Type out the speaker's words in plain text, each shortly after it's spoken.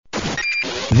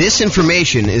This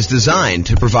information is designed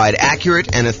to provide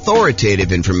accurate and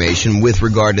authoritative information with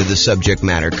regard to the subject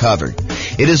matter covered.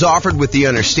 It is offered with the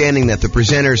understanding that the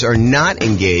presenters are not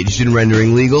engaged in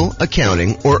rendering legal,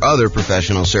 accounting, or other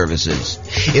professional services.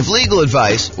 If legal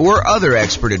advice or other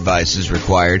expert advice is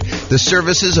required, the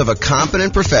services of a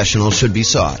competent professional should be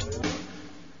sought.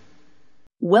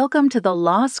 Welcome to the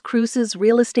Las Cruces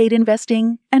Real Estate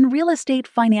Investing and Real Estate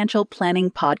Financial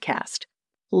Planning Podcast.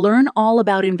 Learn all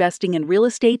about investing in real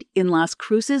estate in Las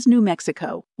Cruces, New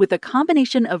Mexico, with a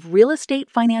combination of real estate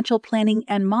financial planning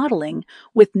and modeling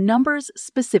with numbers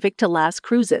specific to Las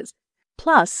Cruces,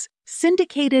 plus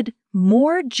syndicated,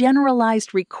 more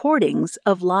generalized recordings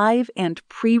of live and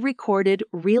pre-recorded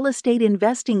real estate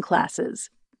investing classes,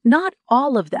 not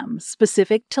all of them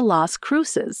specific to Las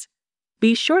Cruces.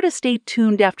 Be sure to stay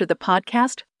tuned after the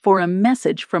podcast for a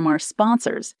message from our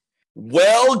sponsors.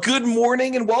 Well, good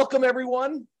morning and welcome,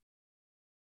 everyone.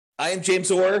 I am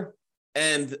James Orr,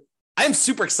 and I'm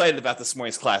super excited about this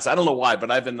morning's class. I don't know why,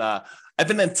 but I've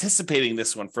been anticipating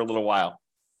this one for a little while.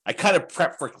 I kind of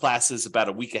prep for classes about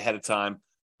a week ahead of time.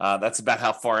 That's about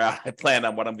how far out I plan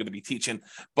on what I'm going to be teaching.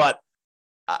 But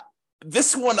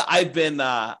this one I've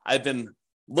been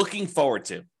looking forward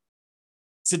to.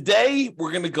 Today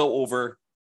we're going to go over: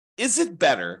 is it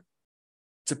better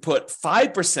to put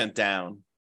 5% down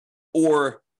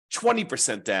or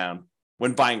 20% down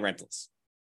when buying rentals?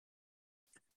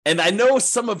 And I know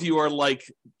some of you are like,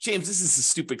 James, this is a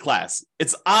stupid class.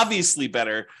 It's obviously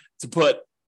better to put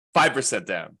 5%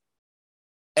 down.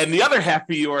 And the other half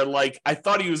of you are like, I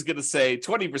thought he was going to say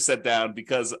 20% down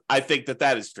because I think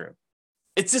that is true.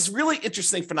 It's this really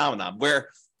interesting phenomenon where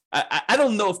I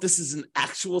don't know if this is an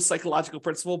actual psychological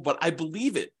principle, but I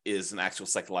believe it is an actual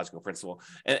psychological principle.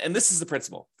 And this is the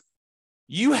principle.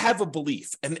 You have a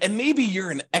belief, and maybe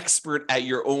you're an expert at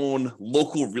your own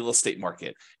local real estate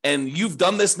market, and you've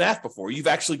done this math before. You've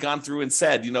actually gone through and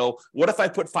said, what if I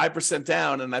put 5%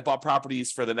 down and I bought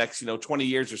properties for the next, 20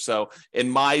 years or so in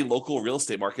my local real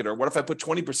estate market? Or what if I put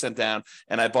 20% down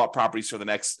and I bought properties for the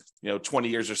next, 20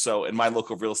 years or so in my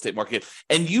local real estate market?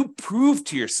 And you prove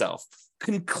to yourself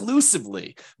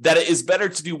conclusively that it is better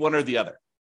to do one or the other.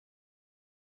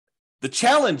 The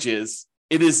challenge is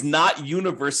it is not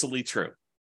universally true.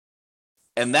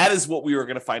 And that is what we were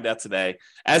going to find out today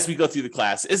as we go through the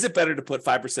class. Is it better to put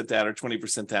 5% down or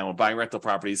 20% down when buying rental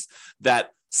properties?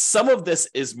 That some of this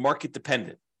is market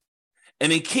dependent.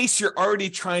 And in case you're already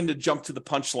trying to jump to the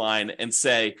punchline and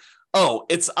say, oh,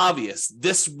 it's obvious,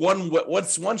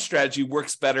 what's one strategy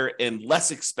works better in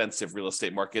less expensive real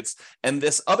estate markets, and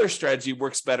this other strategy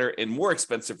works better in more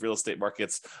expensive real estate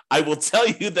markets, I will tell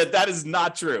you that is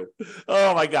not true.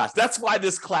 Oh my gosh, that's why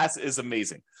this class is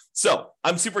amazing. So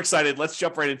I'm super excited. Let's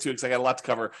jump right into it because I got a lot to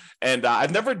cover. And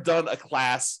I've never done a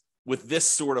class with this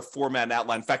sort of format and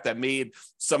outline. In fact, I made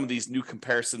some of these new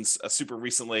comparisons super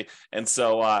recently. And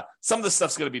so some of this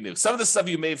stuff's going to be new. Some of the stuff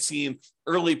you may have seen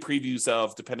early previews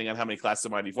of, depending on how many classes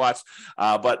of mine you've watched.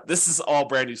 But this is all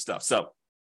brand new stuff. So, all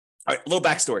right, a little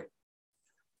backstory.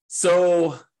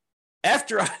 So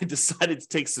after I decided to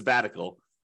take sabbatical,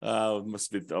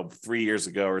 must have been 3 years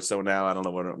ago or so now. I don't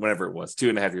know, whenever it was,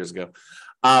 2.5 years ago.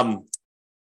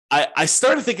 I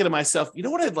started thinking to myself, you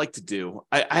know what I'd like to do?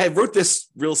 I wrote this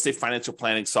real estate financial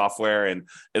planning software, and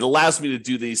it allows me to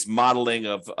do these modeling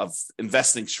of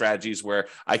investing strategies where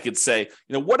I could say,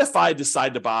 what if I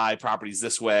decide to buy properties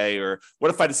this way? Or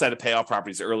what if I decide to pay off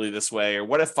properties early this way? Or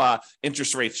what if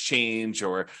interest rates change,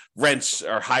 or rents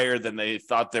are higher than they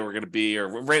thought they were going to be,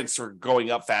 or rents are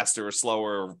going up faster or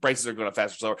slower, or prices are going up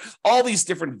faster or slower? All these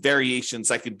different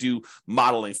variations I could do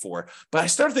modeling for. But I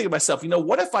started thinking to myself,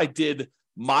 what if I did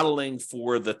modeling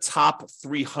for the top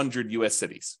 300 U.S.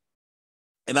 cities?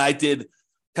 And I did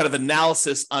kind of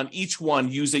analysis on each one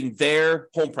using their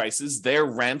home prices, their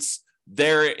rents,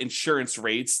 their insurance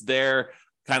rates, their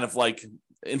kind of like,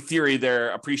 in theory, their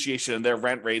appreciation and their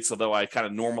rent rates, although I kind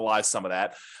of normalized some of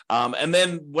that. And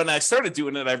then when I started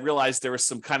doing it, I realized there was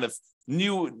some kind of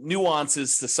new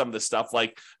nuances to some of this stuff.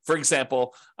 Like, for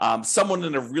example, someone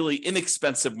in a really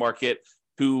inexpensive market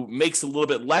who makes a little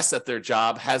bit less at their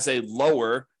job has a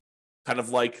lower kind of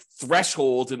like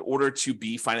threshold in order to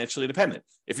be financially independent.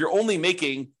 If you're only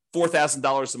making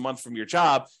 $4,000 a month from your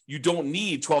job, you don't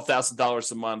need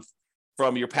 $12,000 a month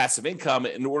from your passive income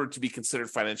in order to be considered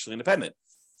financially independent.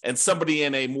 And somebody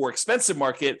in a more expensive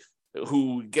market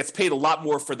who gets paid a lot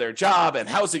more for their job and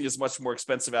housing is much more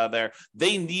expensive out there,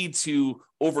 they need to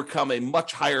overcome a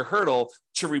much higher hurdle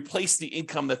to replace the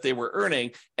income that they were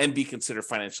earning and be considered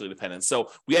financially independent. So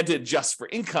we had to adjust for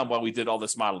income while we did all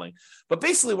this modeling. But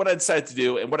basically what I decided to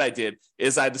do, and what I did,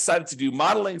 is I decided to do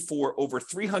modeling for over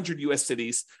 300 US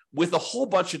cities with a whole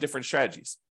bunch of different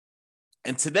strategies.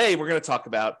 And today we're going to talk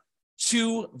about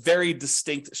two very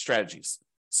distinct strategies.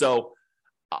 So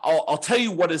I'll tell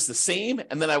you what is the same,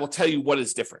 and then I will tell you what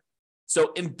is different.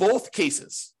 So in both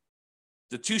cases,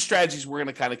 the two strategies we're going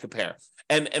to kind of compare.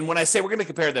 And when I say we're going to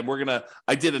compare them,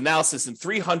 I did analysis in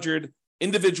 300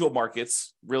 individual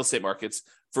markets, real estate markets,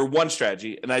 for one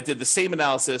strategy. And I did the same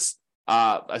analysis.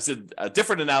 I did a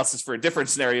different analysis for a different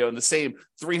scenario in the same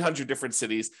 300 different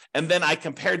cities. And then I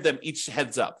compared them each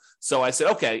heads up. So I said,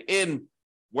 okay, in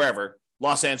wherever,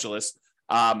 Los Angeles,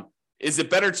 is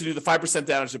it better to do the 5%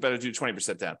 down or is it better to do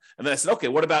 20% down? And then I said, okay,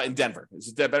 what about in Denver? Is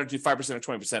it better to do 5% or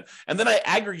 20%? And then I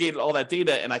aggregated all that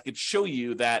data and I could show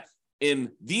you that in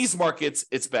these markets,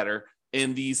 it's better.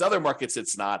 In these other markets,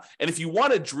 it's not. And if you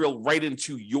want to drill right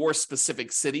into your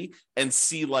specific city and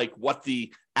see like what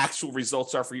the actual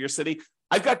results are for your city,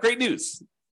 I've got great news.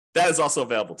 That is also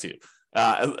available to you,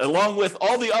 along with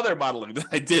all the other modeling that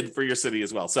I did for your city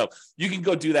as well. So you can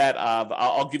go do that.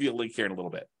 I'll give you a link here in a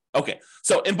little bit. Okay,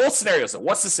 so in both scenarios,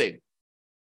 what's the same?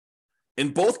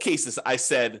 In both cases, I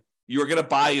said you're going to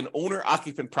buy an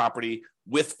owner-occupant property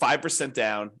with 5%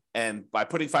 down, and by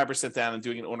putting 5% down and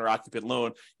doing an owner-occupant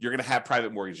loan, you're going to have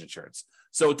private mortgage insurance.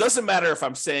 So it doesn't matter if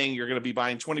I'm saying you're going to be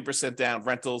buying 20% down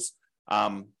rentals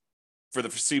for the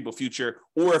foreseeable future,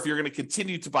 or if you're going to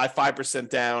continue to buy 5%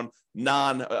 down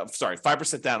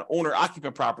 5% down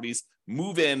owner-occupant properties,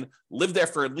 move in, live there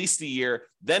for at least a year,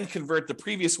 then convert the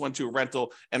previous one to a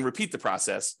rental and repeat the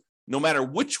process. No matter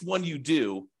which one you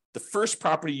do, the first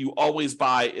property you always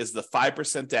buy is the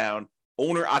 5% down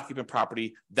owner-occupant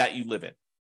property that you live in.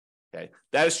 Okay,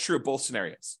 that is true of both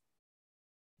scenarios.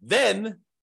 Then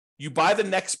you buy the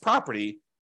next property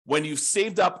when you've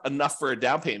saved up enough for a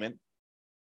down payment,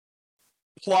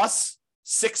 plus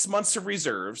 6 months of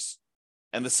reserves,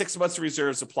 and the 6 months of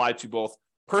reserves apply to both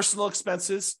personal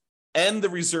expenses and the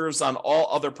reserves on all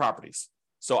other properties.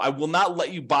 So I will not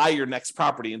let you buy your next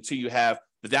property until you have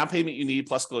the down payment you need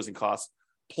plus closing costs,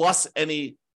 plus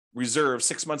any reserves,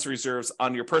 6 months of reserves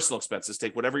on your personal expenses.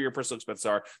 Take whatever your personal expenses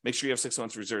are, make sure you have 6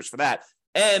 months of reserves for that,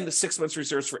 and 6 months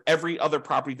reserves for every other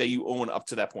property that you own up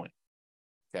to that point.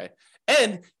 Okay.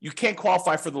 And you can't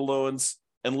qualify for the loans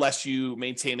unless you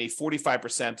maintain a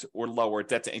 45% or lower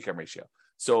debt to income ratio.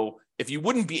 So if you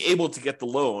wouldn't be able to get the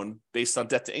loan based on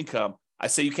debt to income, I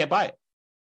say you can't buy it.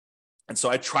 And so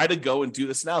I try to go and do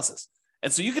this analysis.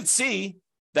 And so you can see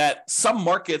that some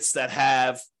markets that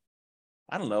have,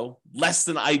 I don't know, less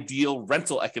than ideal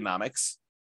rental economics,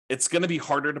 it's going to be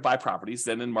harder to buy properties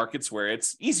than in markets where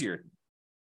it's easier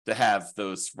to have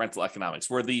those rental economics,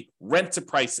 where the rent to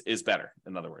price is better,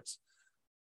 in other words.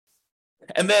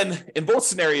 And then in both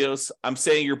scenarios, I'm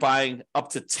saying you're buying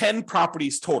up to 10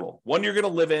 properties total, one you're going to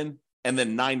live in, and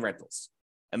then 9 rentals.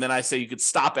 And then I say you could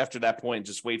stop after that point and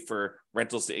just wait for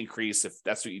rentals to increase if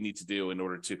that's what you need to do in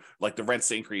order to, like the rents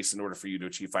to increase in order for you to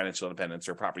achieve financial independence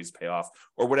or properties pay off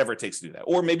or whatever it takes to do that.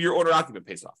 Or maybe your owner occupant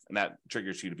pays off and that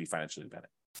triggers you to be financially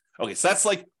independent. Okay, so that's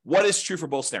like what is true for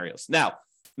both scenarios. Now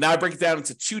I break it down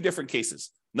into 2 different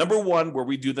cases. Number one, where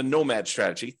we do the nomad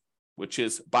strategy, which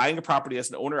is buying a property as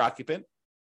an owner occupant,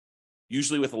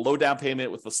 usually with a low down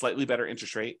payment with a slightly better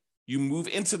interest rate. You move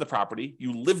into the property,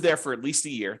 you live there for at least a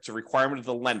year. It's a requirement of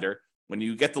the lender. When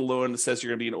you get the loan that says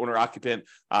you're going to be an owner occupant,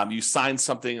 you sign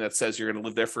something that says you're going to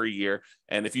live there for a year.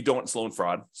 And if you don't, it's loan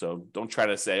fraud. So don't try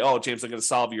to say, oh, James, I'm going to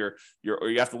solve or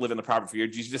you have to live in the property for a year.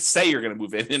 You just say you're going to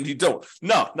move in and you don't.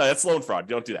 No, that's loan fraud.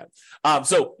 You don't do that.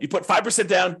 So you put 5%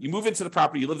 down, you move into the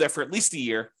property, you live there for at least a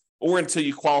year or until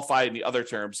you qualify in the other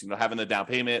terms, having the down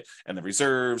payment and the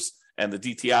reserves and the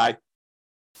DTI.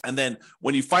 And then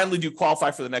when you finally do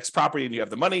qualify for the next property and you have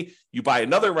the money, you buy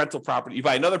another rental property, you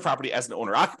buy another property as an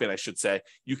owner occupant, I should say,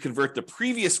 you convert the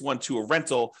previous one to a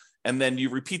rental, and then you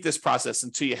repeat this process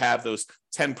until you have those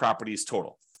 10 properties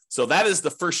total. So that is the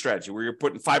first strategy where you're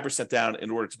putting 5% down in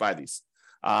order to buy these.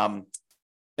 And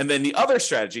then the other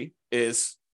strategy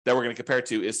is that we're going to compare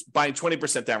to is buying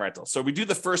 20% down rental. So we do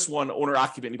the first one, owner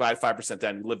occupant, you buy 5%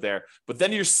 down, you live there, but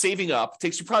then you're saving up. It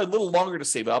takes you probably a little longer to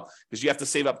save up because you have to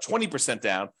save up 20%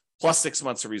 down plus 6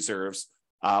 months of reserves,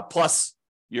 plus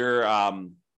your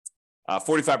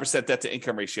 45% debt to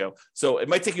income ratio. So it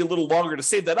might take you a little longer to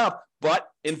save that up, but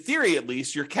in theory, at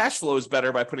least, your cash flow is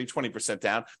better by putting 20%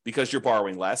 down because you're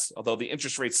borrowing less, although the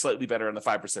interest rate's slightly better on the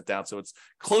 5% down. So it's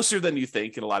closer than you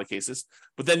think in a lot of cases.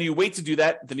 But then you wait to do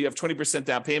that. Then you have 20%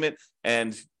 down payment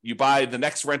and you buy the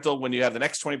next rental when you have the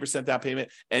next 20% down payment,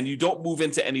 and you don't move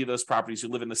into any of those properties. You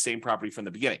live in the same property from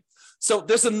the beginning. So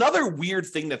there's another weird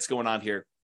thing that's going on here.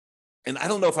 And I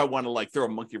don't know if I want to like throw a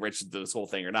monkey wrench into this whole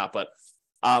thing or not, but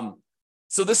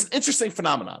so this is an interesting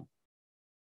phenomenon.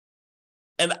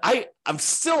 And I'm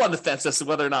still on the fence as to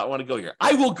whether or not I want to go here.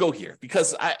 I will go here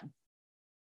because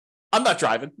I'm not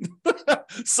driving.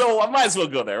 So I might as well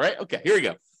go there, right? Okay, here we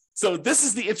go. So this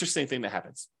is the interesting thing that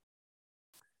happens.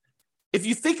 If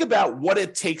you think about what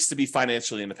it takes to be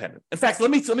financially independent. In fact,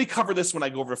 let me cover this when I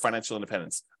go over to financial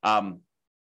independence,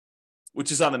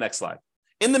 which is on the next slide.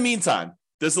 In the meantime,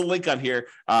 there's a link on here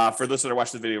for those that are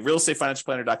watching the video,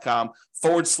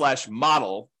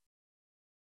 realestatefinancialplanner.com/model.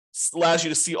 Allows you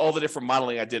to see all the different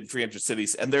modeling I did in 300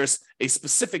 cities. And there's a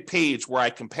specific page where I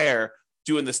compare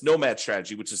doing this nomad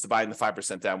strategy, which is to buying the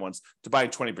 5% down ones to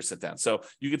buying 20% down. So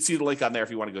you can see the link on there if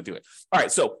you want to go do it. All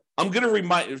right. So I'm going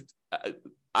to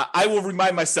I will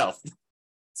remind myself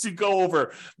to go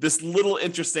over this little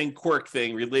interesting quirk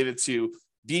thing related to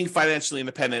being financially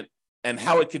independent and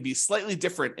how it could be slightly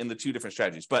different in the two different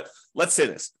strategies. But let's say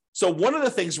this. So one of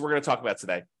the things we're going to talk about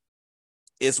today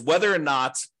is whether or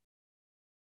not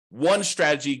one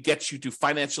strategy gets you to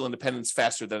financial independence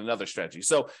faster than another strategy.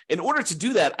 So in order to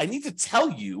do that, I need to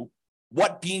tell you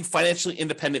what being financially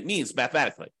independent means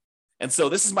mathematically. And so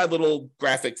this is my little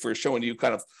graphic for showing you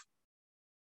kind of,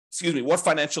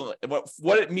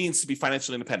 what it means to be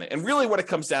financially independent. And really what it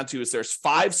comes down to is there's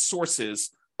 5 sources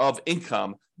of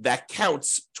income that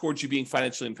counts towards you being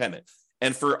financially independent.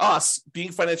 And for us,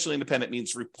 being financially independent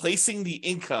means replacing the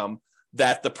income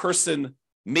that the person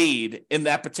made in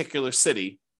that particular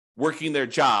city working their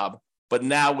job, but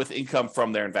now with income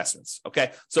from their investments.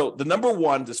 Okay. So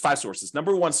there's 5 sources.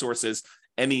 Number 1 source is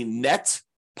any net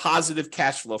positive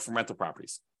cash flow from rental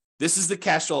properties. This is the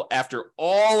cash flow after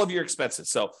all of your expenses.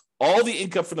 So all the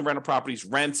income from the rental properties,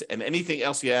 rent, and anything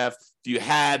else you have. If you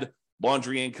had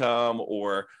laundry income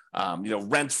or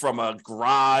rent from a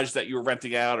garage that you were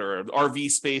renting out or an RV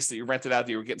space that you rented out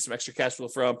that you were getting some extra cash flow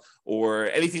from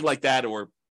or anything like that, or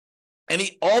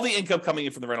all the income coming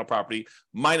in from the rental property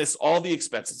minus all the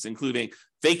expenses, including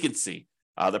vacancy,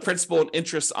 the principal and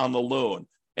interest on the loan,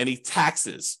 any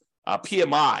taxes,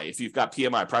 PMI, if you've got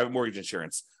PMI, private mortgage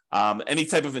insurance, any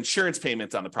type of insurance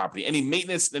payment on the property, any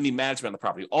maintenance, any management on the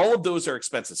property, all of those are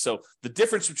expenses. So the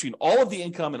difference between all of the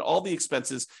income and all the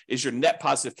expenses is your net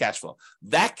positive cash flow.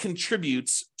 That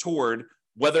contributes toward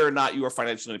whether or not you are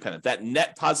financially independent. That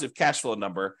net positive cash flow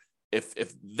number,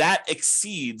 if that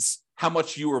exceeds how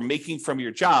much you are making from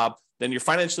your job, then you're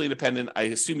financially independent. I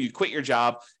assume you quit your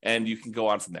job and you can go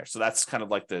on from there. So that's kind of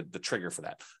like the trigger for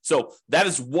that. So that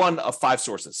is one of 5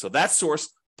 sources. So that source,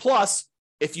 plus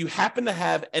if you happen to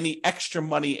have any extra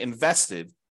money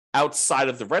invested outside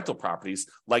of the rental properties,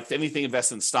 like anything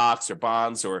invested in stocks or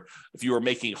bonds, or if you are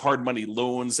making hard money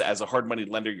loans as a hard money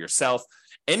lender yourself,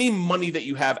 any money that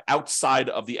you have outside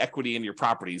of the equity in your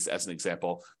properties, as an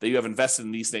example, that you have invested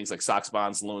in these things like stocks,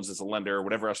 bonds, loans as a lender, or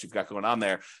whatever else you've got going on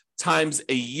there, times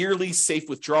a yearly safe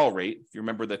withdrawal rate. If you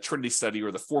remember the Trinity study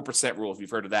or the 4% rule, if you've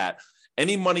heard of that,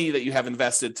 any money that you have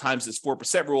invested times this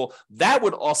 4% rule, that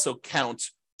would also count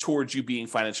towards you being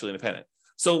financially independent.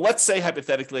 So let's say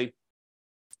hypothetically,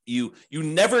 you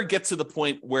never get to the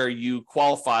point where you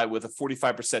qualify with a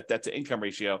 45% debt to income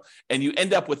ratio and you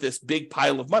end up with this big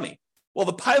pile of money. Well,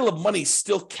 the pile of money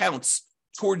still counts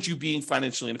towards you being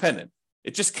financially independent.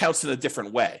 It just counts in a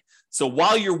different way. So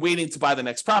while you're waiting to buy the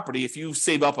next property, if you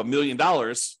save up $1 million,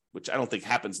 which I don't think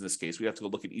happens in this case, we have to go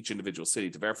look at each individual city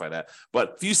to verify that.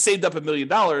 But if you saved up $1 million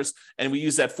and we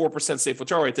use that 4% safe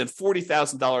withdrawal rate, then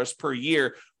 $40,000 per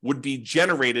year would be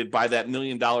generated by that $1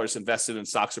 million invested in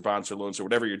stocks or bonds or loans or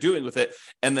whatever you're doing with it.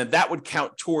 And then that would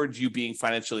count towards you being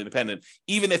financially independent,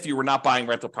 even if you were not buying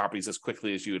rental properties as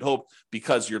quickly as you would hope,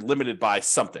 because you're limited by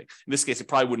something. In this case, it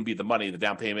probably wouldn't be the money, the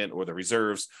down payment or the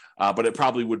reserves, but it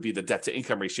probably would be the debt to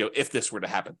income ratio if this were to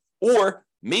happen. Or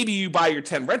maybe you buy your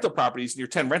 10 rental properties and your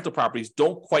 10 rental properties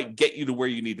don't quite get you to where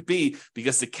you need to be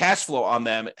because the cash flow on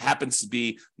them happens to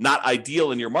be not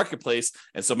ideal in your marketplace.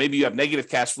 And so maybe you have negative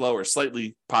cash flow or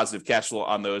slightly positive cash flow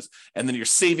on those. And then you're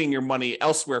saving your money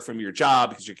elsewhere from your job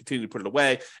because you're continuing to put it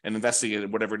away and investing it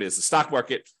in whatever it is, the stock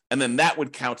market. And then that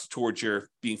would count towards your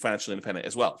being financially independent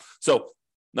as well. So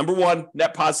Number one,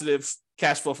 net positive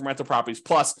cash flow from rental properties,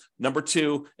 plus number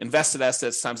two, invested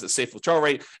assets times the safe withdrawal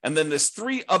rate. And then there's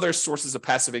three other sources of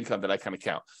passive income that I kind of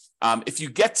count. If you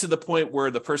get to the point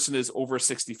where the person is over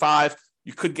 65,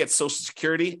 you could get Social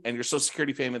Security, and your Social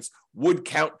Security payments would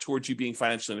count towards you being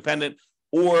financially independent.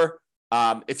 Or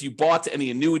if you bought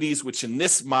any annuities, which in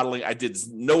this modeling, I did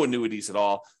no annuities at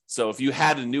all. So if you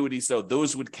had annuities, though,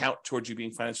 those would count towards you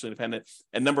being financially independent.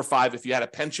 And number five, if you had a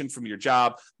pension from your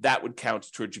job, that would count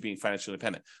towards you being financially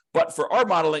independent. But for our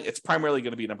modeling, it's primarily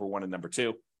going to be number one and number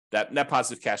two, that net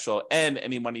positive cash flow and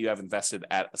any money you have invested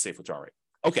at a safe withdrawal rate.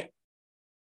 Okay.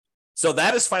 So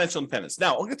that is financial independence.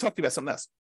 Now, I'm going to talk to you about something else.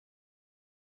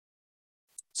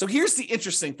 So here's the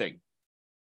interesting thing.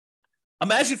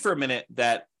 Imagine for a minute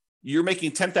that you're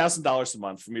making $10,000 a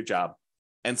month from your job.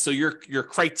 And so your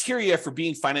criteria for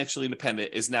being financially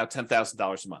independent is now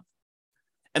 $10,000 a month.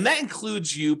 And that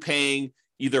includes you paying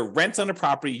either rent on a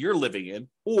property you're living in,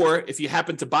 or if you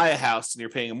happen to buy a house and you're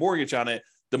paying a mortgage on it,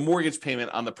 the mortgage payment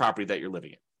on the property that you're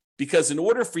living in. Because in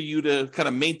order for you to kind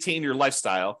of maintain your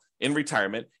lifestyle in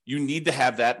retirement, you need to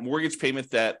have that mortgage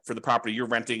payment that for the property you're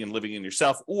renting and living in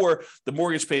yourself, or the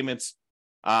mortgage payments.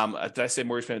 Did I say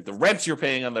mortgage payment? The rent you're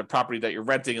paying on the property that you're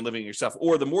renting and living in yourself,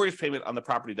 or the mortgage payment on the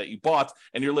property that you bought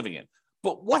and you're living in.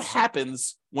 But what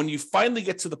happens when you finally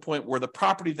get to the point where the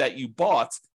property that you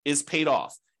bought is paid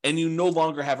off and you no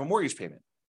longer have a mortgage payment?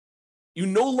 You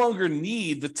no longer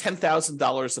need the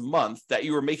 $10,000 a month that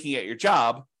you were making at your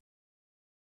job,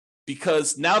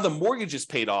 because now the mortgage is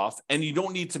paid off and you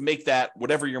don't need to make that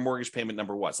whatever your mortgage payment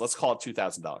number was. Let's call it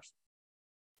 $2,000.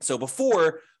 So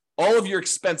before, all of your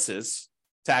expenses,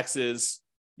 taxes,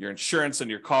 your insurance on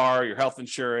your car, your health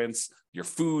insurance, your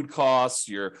food costs,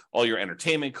 all your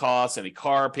entertainment costs, any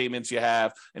car payments you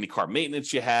have, any car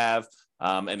maintenance you have,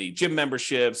 any gym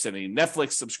memberships, any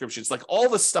Netflix subscriptions, like all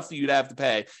the stuff that you'd have to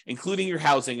pay, including your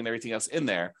housing and everything else in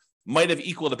there, might have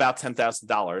equaled about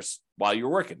 $10,000 while you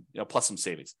were working, plus some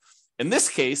savings. In this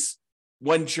case,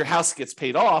 when your house gets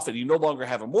paid off and you no longer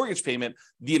have a mortgage payment,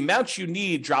 the amount you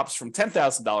need drops from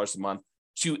 $10,000 a month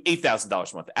to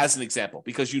 $8,000 a month, as an example,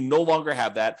 because you no longer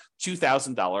have that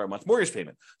 $2,000 a month mortgage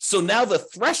payment. So now the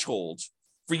threshold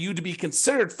for you to be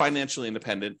considered financially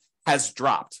independent has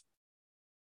dropped.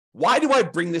 Why do I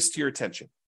bring this to your attention?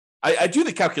 I do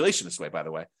the calculation this way, by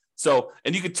the way. So,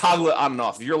 and you could toggle it on and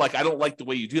off. If you're like, I don't like the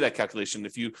way you do that calculation,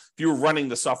 if you were running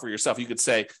the software yourself, you could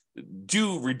say,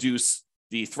 do reduce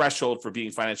the threshold for being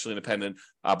financially independent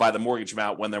by the mortgage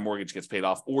amount when their mortgage gets paid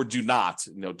off, or do not,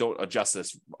 don't adjust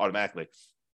this automatically.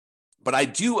 But I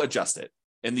do adjust it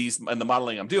in the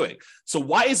modeling I'm doing. So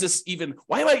why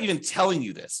am I even telling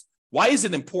you this? Why is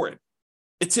it important?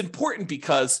 It's important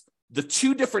because the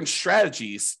two different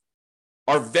strategies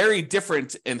are very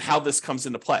different in how this comes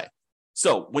into play.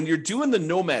 So when you're doing the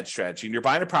nomad strategy and you're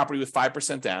buying a property with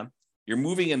 5% down, you're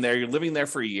moving in there, you're living there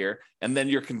for a year, and then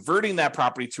you're converting that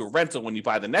property to a rental when you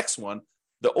buy the next one,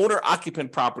 the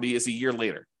owner-occupant property is a year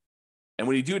later. And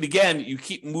when you do it again, you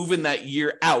keep moving that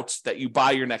year out that you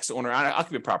buy your next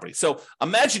owner-occupant property. So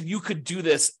imagine you could do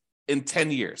this in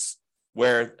 10 years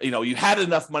where you had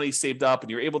enough money saved up and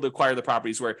you're able to acquire the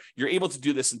properties where you're able to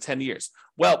do this in 10 years.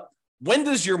 Well, when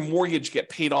does your mortgage get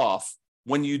paid off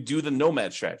when you do the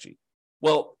nomad strategy?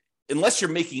 Well, unless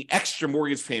you're making extra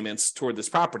mortgage payments toward this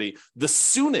property, the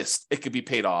soonest it could be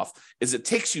paid off is it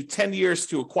takes you 10 years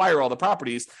to acquire all the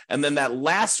properties. And then that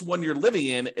last one you're living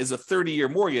in is a 30-year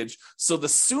mortgage. So the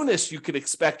soonest you could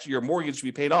expect your mortgage to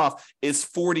be paid off is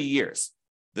 40 years.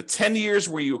 The 10 years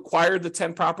where you acquired the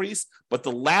 10 properties, but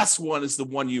the last one is the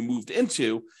one you moved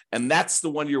into. And that's the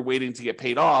one you're waiting to get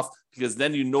paid off, because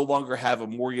then you no longer have a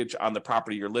mortgage on the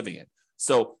property you're living in.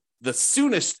 So the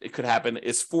soonest it could happen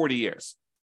is 40 years.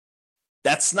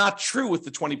 That's not true with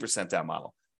the 20% down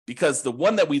model, because the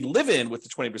one that we live in with the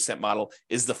 20% model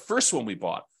is the first one we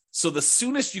bought. So the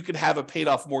soonest you could have a paid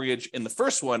off mortgage in the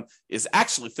first one is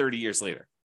actually 30 years later.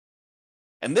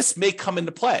 And this may come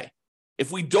into play.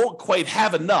 If we don't quite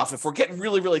have enough, if we're getting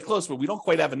really, really close, but we don't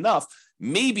quite have enough,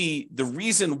 maybe the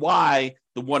reason why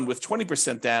the one with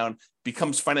 20% down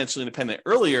becomes financially independent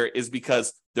earlier is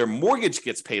because their mortgage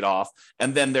gets paid off,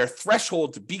 and then their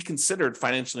threshold to be considered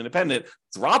financially independent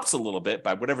drops a little bit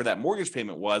by whatever that mortgage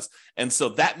payment was. And so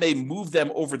that may move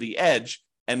them over the edge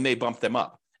and may bump them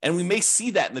up. And we may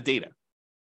see that in the data.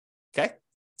 Okay.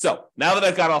 So now that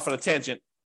I've got off on a tangent,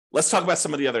 let's talk about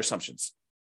some of the other assumptions.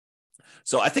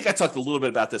 So I think I talked a little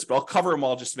bit about this, but I'll cover them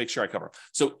all just to make sure I cover them.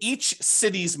 So each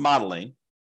city's modeling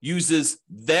uses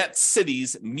that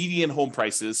city's median home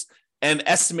prices and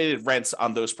estimated rents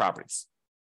on those properties.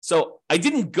 So I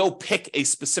didn't go pick a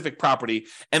specific property,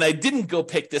 and I didn't go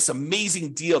pick this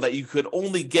amazing deal that you could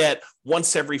only get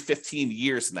once every 15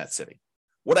 years in that city.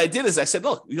 What I did is I said,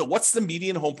 look, what's the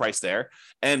median home price there?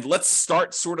 And let's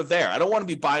start sort of there. I don't want to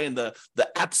be buying the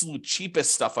absolute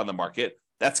cheapest stuff on the market.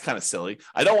 That's kind of silly.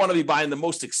 I don't want to be buying the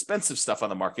most expensive stuff on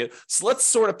the market. So let's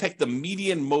sort of pick the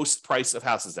median most price of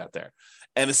houses out there.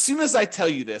 And as soon as I tell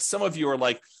you this, some of you are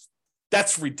like,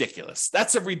 that's ridiculous.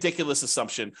 That's a ridiculous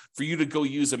assumption for you to go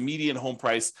use a median home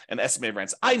price and estimate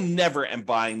rents. I never am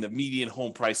buying the median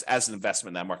home price as an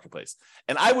investment in that marketplace.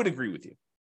 And I would agree with you.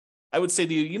 I would say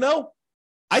to you,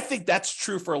 I think that's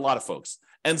true for a lot of folks.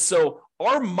 And so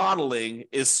our modeling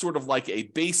is sort of like a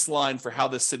baseline for how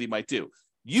this city might do.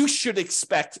 You should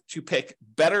expect to pick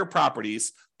better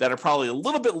properties that are probably a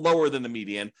little bit lower than the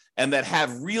median and that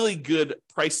have really good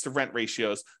price to rent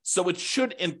ratios. So it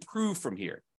should improve from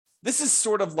here. This is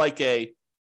sort of like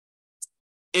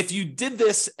if you did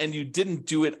this and you didn't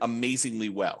do it amazingly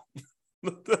well,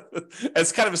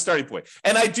 as kind of a starting point.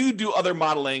 And I do other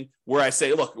modeling where I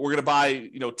say, look, we're going to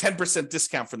buy, 10%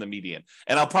 discount from the median.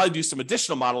 And I'll probably do some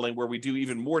additional modeling where we do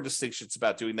even more distinctions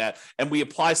about doing that. And we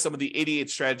apply some of the 88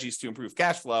 strategies to improve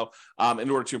cash flow in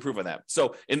order to improve on that.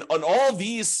 So on all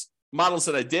these models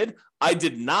that I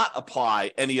did not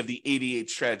apply any of the 88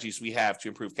 strategies we have to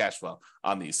improve cash flow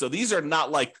on these. So these are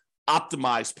not like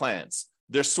optimized plans.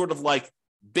 They're sort of like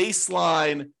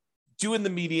baseline, doing the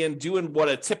median, doing what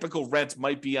a typical rent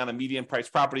might be on a median price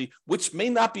property, which may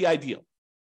not be ideal.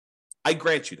 I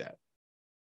grant you that.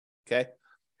 Okay.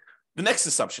 The next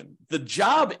assumption, the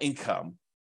job income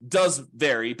does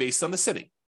vary based on the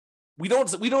city. We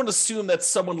don't assume that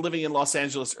someone living in Los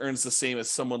Angeles earns the same as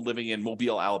someone living in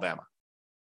Mobile, Alabama.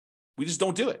 We just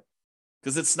don't do it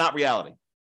because it's not reality.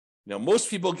 Most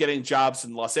people getting jobs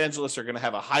in Los Angeles are going to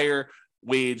have a higher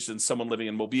wage than someone living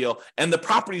in Mobile, and the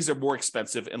properties are more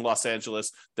expensive in Los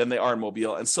Angeles than they are in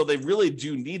Mobile, and so they really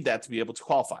do need that to be able to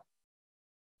qualify.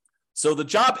 So the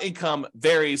job income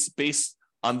varies based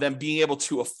on them being able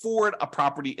to afford a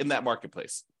property in that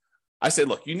marketplace. I say,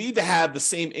 look, you need to have the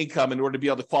same income in order to be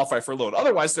able to qualify for a loan.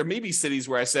 Otherwise, there may be cities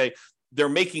where I say they're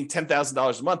making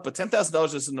 $10,000 a month, but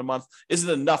 $10,000 isn't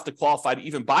enough to qualify to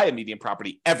even buy a median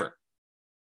property ever.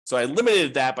 So I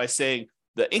limited that by saying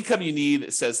the income you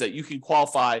need says that you can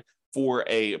qualify for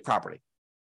a property,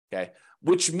 okay?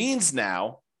 Which means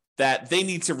now that they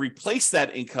need to replace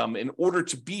that income in order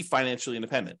to be financially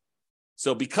independent.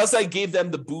 So because I gave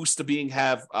them the boost to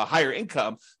have a higher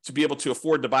income to be able to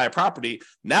afford to buy a property,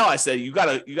 now I say you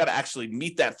gotta actually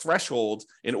meet that threshold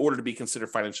in order to be considered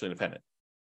financially independent.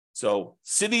 So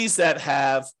cities that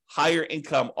have higher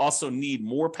income also need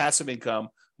more passive income,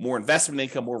 more investment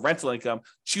income, more rental income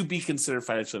to be considered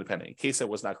financially independent, in case I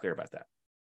was not clear about that.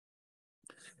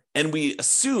 And we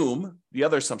assume, the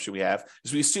other assumption we have,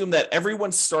 is we assume that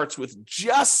everyone starts with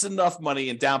just enough money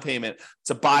in down payment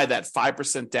to buy that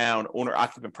 5% down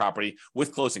owner-occupant property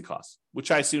with closing costs,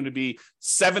 which I assume to be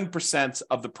 7%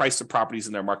 of the price of properties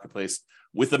in their marketplace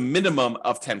with a minimum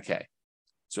of $10K.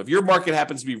 So if your market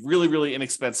happens to be really, really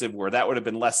inexpensive, where that would have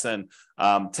been less than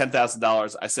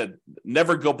 $10,000, I said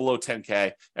never go below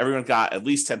 $10K. Everyone got at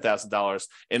least $10,000.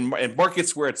 In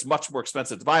markets where it's much more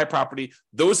expensive to buy a property,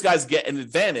 those guys get an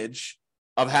advantage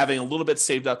of having a little bit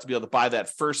saved up to be able to buy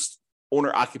that first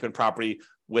owner-occupant property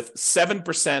with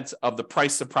 7% of the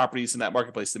price of properties in that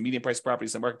marketplace, the median price of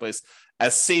properties in the marketplace,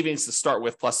 as savings to start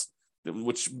with, plus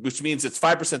which means it's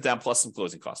 5% down plus some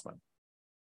closing cost money.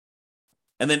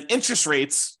 And then interest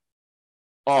rates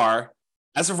are,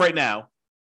 as of right now,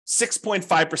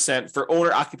 6.5% for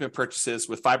owner-occupant purchases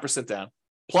with 5% down,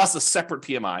 plus a separate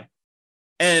PMI,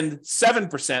 and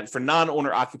 7% for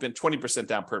non-owner-occupant 20%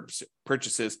 down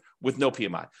purchases with no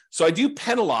PMI. So I do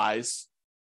penalize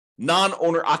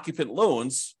non-owner-occupant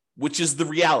loans, which is the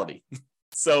reality.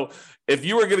 So if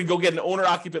you were going to go get an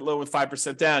owner-occupant loan with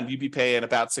 5% down, you'd be paying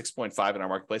about 6.5 in our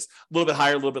marketplace, a little bit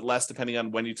higher, a little bit less, depending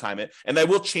on when you time it. And I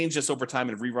will change this over time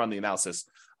and rerun the analysis.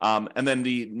 And then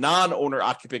the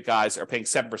non-owner-occupant guys are paying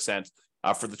 7%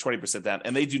 for the 20% down,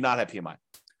 and they do not have PMI.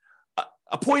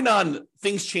 A point on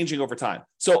things changing over time.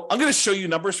 So I'm going to show you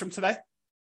numbers from today.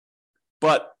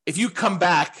 But if you come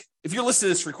back, if you're listening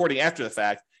to this recording after the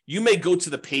fact, you may go to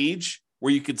the page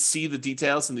where you could see the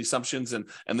details and the assumptions and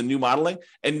the new modeling,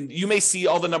 and you may see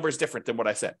all the numbers different than what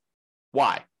I said.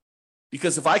 Why?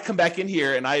 Because if I come back in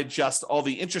here and I adjust all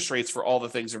the interest rates for all the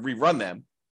things and rerun them,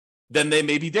 then they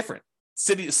may be different.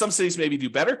 Some cities maybe do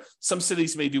better, some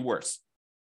cities may do worse.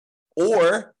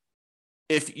 Or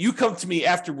if you come to me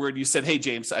afterward, you said, hey,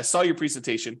 James, I saw your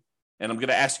presentation, and I'm going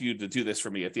to ask you to do this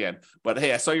for me at the end, but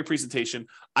hey, I saw your presentation.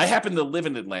 I happen to live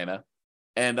in Atlanta,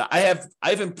 And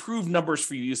I've improved numbers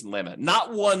for you using Atlanta,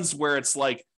 not ones where it's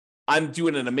like I'm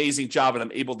doing an amazing job and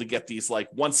I'm able to get these like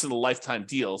once in a lifetime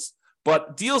deals,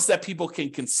 but deals that people can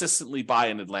consistently buy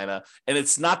in Atlanta. And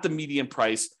it's not the median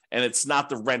price and it's not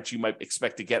the rent you might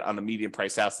expect to get on the median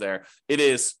price house there. It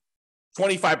is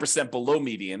 25% below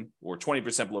median or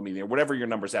 20% below median, or whatever your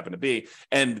numbers happen to be.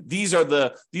 And these are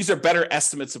better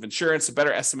estimates of insurance,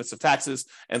 better estimates of taxes.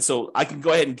 And so I can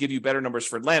go ahead and give you better numbers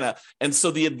for Atlanta. And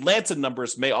so the Atlanta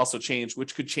numbers may also change,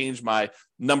 which could change my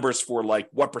numbers for like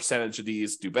what percentage of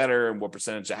these do better and what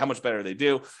percentage, how much better they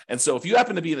do. And so if you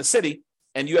happen to be in a city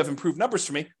and you have improved numbers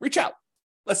for me, reach out.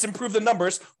 Let's improve the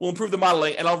numbers. We'll improve the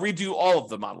modeling, and I'll redo all of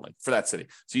the modeling for that city.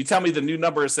 So you tell me the new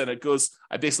numbers, and it goes.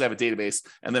 I basically have a database,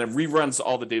 and then it reruns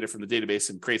all the data from the database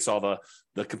and creates all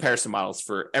the comparison models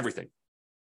for everything.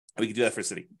 We can do that for a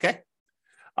city, okay?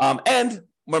 And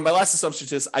one of my last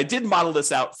assumptions is I did model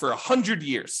this out for 100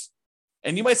 years.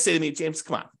 And you might say to me, James,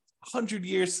 come on, 100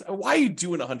 years? Why are you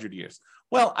doing 100 years?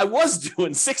 Well, I was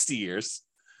doing 60 years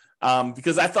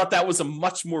because I thought that was a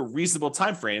much more reasonable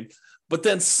time frame. But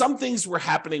then some things were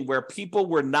happening where people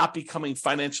were not becoming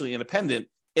financially independent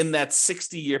in that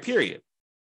 60-year period.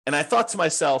 And I thought to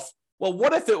myself, well,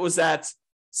 what if it was at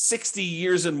 60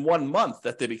 years and 1 month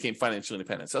that they became financially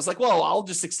independent? So I was like, well, I'll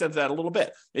just extend that a little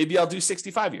bit. Maybe I'll do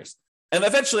 65 years. And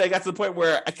eventually I got to the point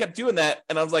where I kept doing that.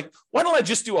 And I was like, why don't I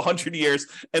just do 100 years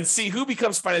and see who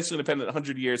becomes financially independent in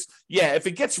 100 years? Yeah, if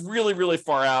it gets really, really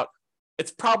far out,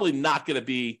 it's probably not going to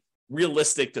be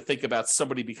realistic to think about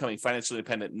somebody becoming financially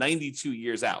independent 92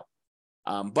 years out.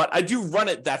 But I do run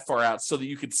it that far out so that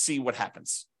you could see what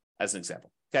happens as an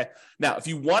example. Okay. Now, if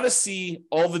you want to see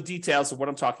all the details of what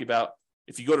I'm talking about,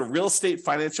 if you go to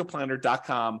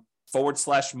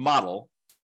realestatefinancialplanner.com/model,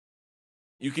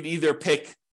 you can either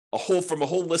pick from a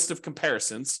whole list of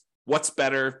comparisons, what's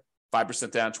better,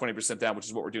 5% down, 20% down, which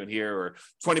is what we're doing here, or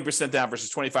 20% down versus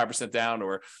 25% down,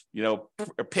 or,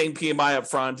 paying PMI up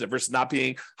front versus not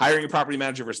hiring a property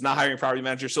manager versus not hiring a property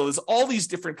manager. So there's all these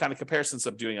different kind of comparisons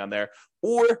I'm doing on there,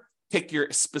 or pick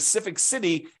your specific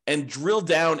city and drill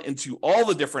down into all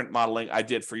the different modeling I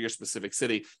did for your specific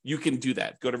city. You can do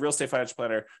that. Go to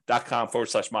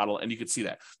realestatefinancialplanner.com/model and you can see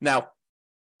that. Now,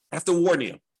 I have to warn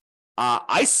you,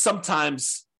 I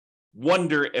sometimes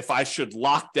wonder if I should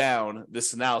lock down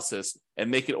this analysis and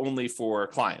make it only for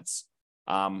clients.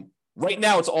 Right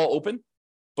now, it's all open,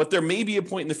 but there may be a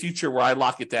point in the future where I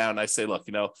lock it down. I say, look,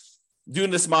 doing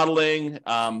this modeling,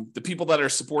 the people that are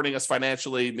supporting us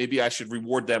financially, maybe I should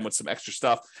reward them with some extra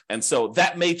stuff. And so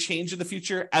that may change in the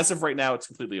future. As of right now, it's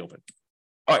completely open.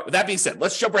 All right, with that being said,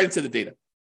 let's jump right into the data.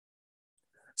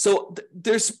 So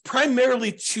there's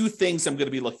primarily two things I'm going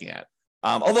to be looking at.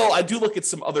 Although I do look at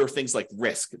some other things like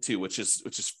risk too, which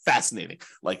is fascinating.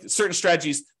 Like certain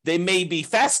strategies, they may be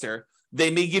faster,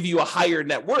 they may give you a higher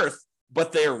net worth,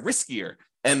 but they're riskier,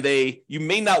 and you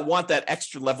may not want that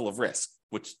extra level of risk,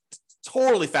 which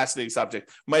totally fascinating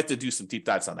subject. Might have to do some deep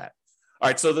dives on that. All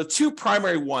right, so the two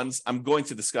primary ones I'm going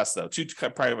to discuss, though, two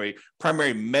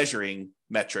primary measuring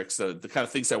metrics, the kind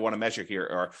of things I want to measure here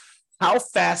are how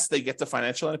fast they get to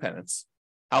financial independence,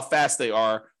 how fast they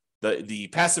are, the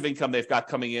passive income they've got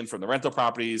coming in from the rental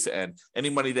properties and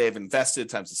any money they've invested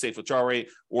times the safe withdrawal rate,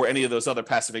 or any of those other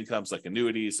passive incomes like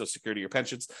annuities, Social Security, or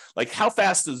pensions. Like how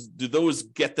fast do those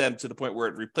get them to the point where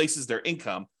it replaces their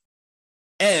income?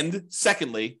 And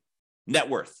secondly, net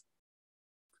worth.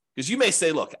 Because you may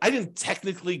say, look, I didn't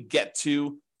technically get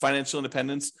to financial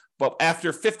independence, but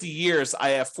after 50 years, I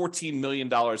have $14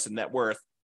 million in net worth.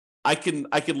 I can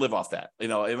live off that.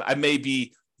 I may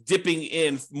be dipping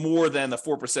in more than the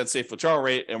 4% safe withdrawal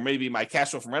rate, or maybe my cash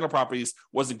flow from rental properties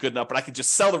wasn't good enough, but I could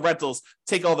just sell the rentals,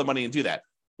 take all the money and do that,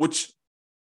 which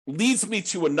leads me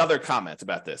to another comment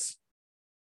about this.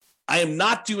 I am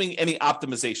not doing any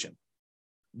optimization.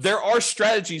 There are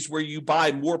strategies where you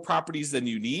buy more properties than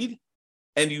you need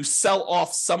and you sell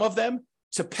off some of them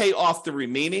to pay off the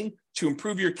remaining to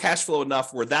improve your cash flow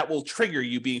enough where that will trigger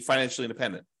you being financially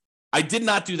independent. I did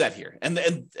not do that here. And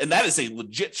that is a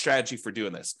legit strategy for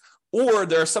doing this. Or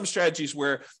there are some strategies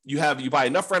where you buy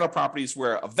enough rental properties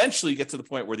where eventually you get to the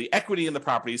point where the equity in the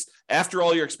properties, after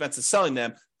all your expenses selling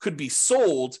them, could be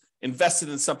sold, invested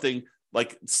in something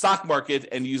like stock market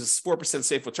and use a 4%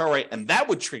 safe withdrawal rate, and that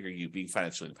would trigger you being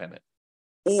financially independent.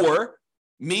 Or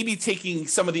maybe taking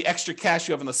some of the extra cash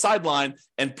you have on the sideline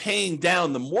and paying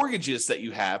down the mortgages that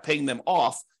you have, paying them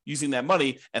off, using that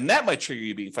money, and that might trigger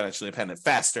you being financially independent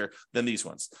faster than these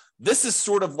ones. This is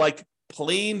sort of like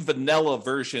plain vanilla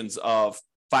versions of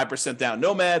 5% down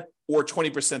nomad or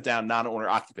 20% down non-owner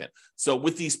occupant. So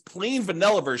with these plain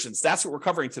vanilla versions, that's what we're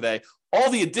covering today. All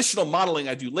the additional modeling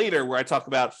I do later, where I talk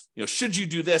about, should you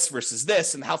do this versus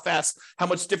this, and how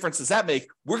much difference does that make?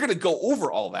 We're going to go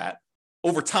over all that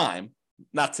over time,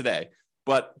 not today,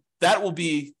 but that will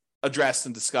be addressed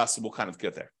and discussed, and we'll kind of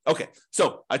get there. Okay,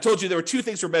 so I told you there were two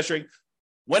things we're measuring: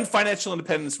 when financial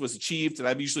independence was achieved, and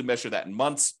I usually measure that in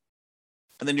months,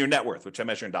 and then your net worth, which I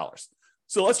measure in dollars.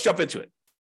 So let's jump into it.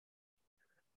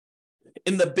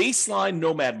 In the baseline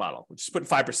Nomad model, which is putting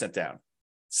 5% down,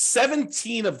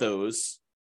 17 of those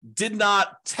did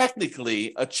not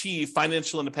technically achieve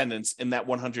financial independence in that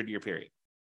 100-year period,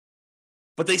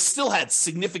 but they still had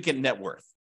significant net worth.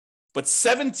 But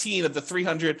 17 of the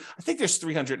 300, I think there's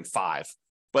 305,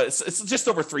 but it's just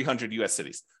over 300 U.S.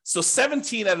 cities. So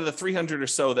 17 out of the 300 or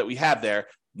so that we have there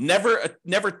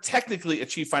never technically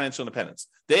achieved financial independence.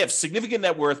 They have significant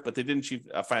net worth, but they didn't achieve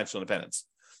financial independence.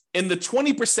 In the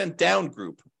 20% down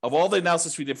group, of all the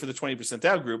analysis we did for the 20%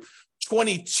 down group,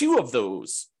 22 of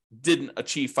those didn't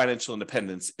achieve financial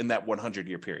independence in that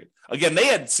 100-year period. Again, they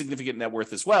had significant net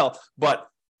worth as well, but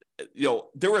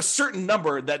there were a certain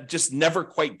number that just never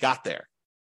quite got there.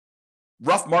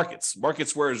 Rough markets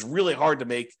where it's really hard to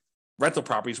make rental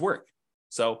properties work.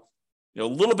 So, a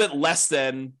little bit less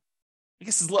than, I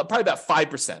guess it's probably about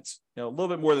 5%, a little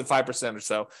bit more than 5% or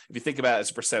so. If you think about it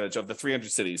as a percentage of the 300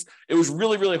 cities, it was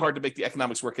really, really hard to make the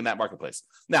economics work in that marketplace.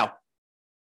 Now,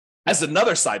 as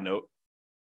another side note,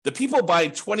 the people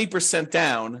buying 20%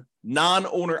 down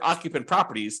non-owner occupant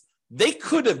properties, they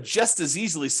could have just as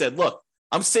easily said, look,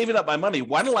 I'm saving up my money.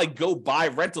 Why don't I go buy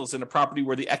rentals in a property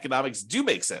where the economics do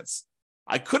make sense?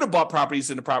 I could have bought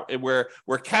properties in a property where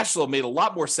cash flow made a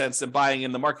lot more sense than buying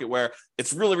in the market where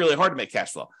it's really, really hard to make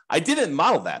cash flow. I didn't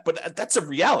model that, but that's a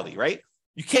reality, right?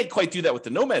 You can't quite do that with the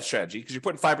Nomad strategy because you're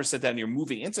putting 5% down and you're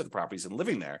moving into the properties and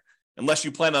living there. Unless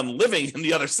you plan on living in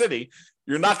the other city,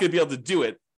 you're not going to be able to do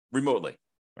it remotely,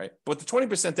 right? But the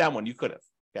 20% down one, you could have,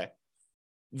 okay?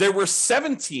 There were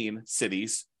 17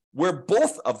 cities where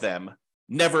both of them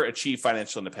never achieved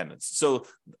financial independence. So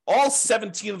all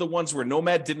 17 of the ones where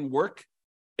Nomad didn't work,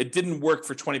 it didn't work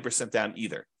for 20% down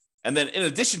either. And then in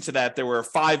addition to that, there were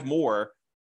 5 more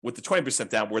with the 20%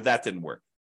 down where that didn't work.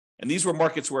 And these were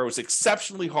markets where it was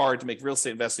exceptionally hard to make real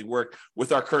estate investing work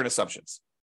with our current assumptions.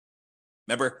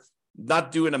 Remember,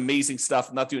 not doing amazing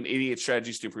stuff, not doing 88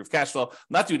 strategies to improve cash flow,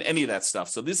 not doing any of that stuff.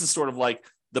 So this is sort of like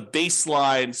the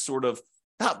baseline sort of,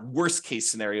 not worst case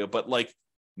scenario, but like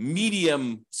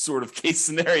medium sort of case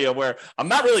scenario where I'm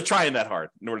not really trying that hard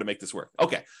in order to make this work.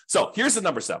 Okay, so here's the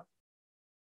numbers though.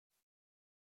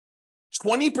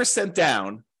 20%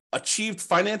 down achieved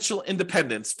financial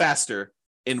independence faster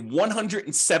in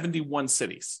 171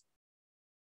 cities.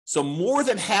 So more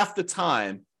than half the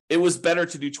time, it was better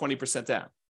to do 20% down.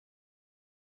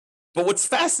 But what's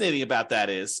fascinating about that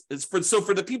is for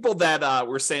the people that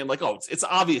were saying like, oh, it's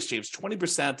obvious, James,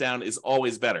 20% down is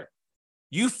always better.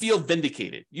 You feel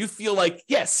vindicated. You feel like,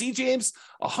 yeah, see, James,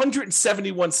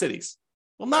 171 cities.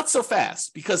 Well, not so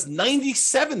fast, because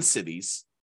 97 cities,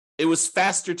 it was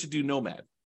faster to do Nomad.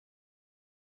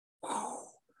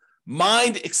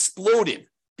 Mind exploded,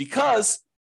 because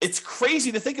it's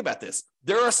crazy to think about this.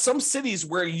 There are some cities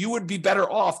where you would be better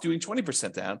off doing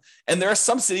 20% down, and there are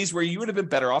some cities where you would have been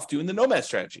better off doing the Nomad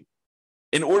strategy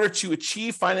in order to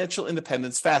achieve financial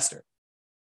independence faster.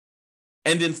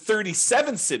 And in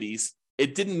 37 cities,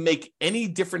 it didn't make any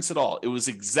difference at all. It was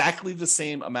exactly the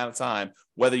same amount of time,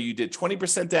 whether you did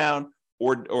 20% down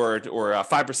or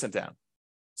 5% down.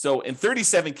 So in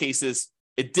 37 cases,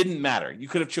 it didn't matter. You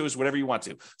could have chose whatever you want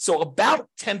to. So about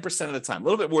 10% of the time, a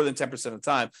little bit more than 10% of the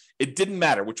time, it didn't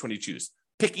matter which one you choose.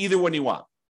 Pick either one you want.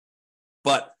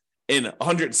 But in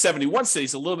 171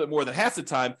 cities, a little bit more than half the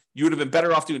time, you would have been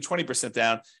better off doing 20%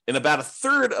 down. In about a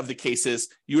third of the cases,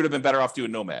 you would have been better off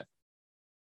doing Nomad.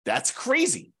 That's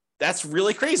crazy. That's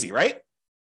really crazy, right?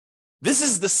 This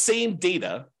is the same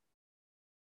data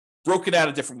broken out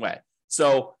a different way.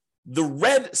 So the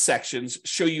red sections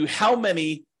show you how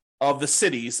many of the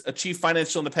cities achieve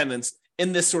financial independence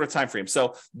in this sort of time frame.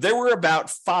 So there were about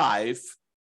 5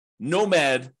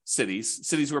 Nomad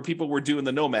cities where people were doing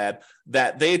the Nomad,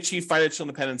 that they achieved financial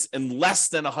independence in less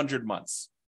than 100 months.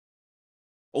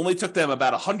 Only took them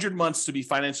about 100 months to be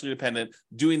financially independent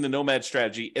doing the Nomad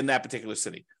strategy in that particular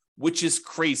city, which is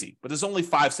crazy. But there's only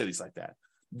 5 cities like that.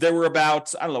 There were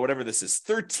about, I don't know, whatever this is,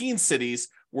 13 cities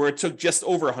where it took just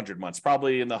over 100 months,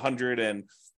 probably in the 100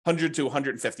 to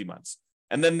 150 months.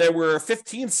 And then there were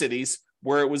 15 cities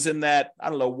where it was in that, I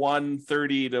don't know,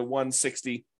 130 to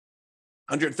 160,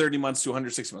 130 months to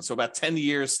 160 months. So about 10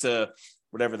 years to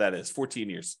whatever that is, 14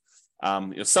 years,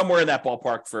 somewhere in that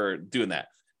ballpark for doing that.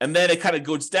 And then it kind of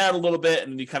goes down a little bit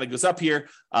and then it kind of goes up here.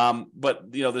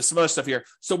 But there's some other stuff here.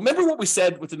 So remember what we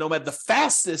said with the Nomad, the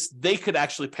fastest they could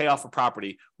actually pay off a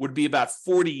property would be about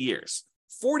 40 years.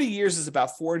 40 years is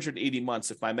about 480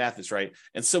 months, if my math is right.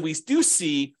 And so we do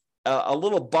see a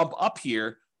little bump up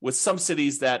here with some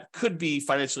cities that could be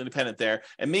financially independent there.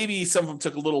 And maybe some of them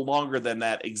took a little longer than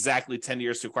that, exactly 10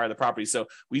 years to acquire the property. So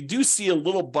we do see a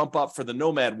little bump up for the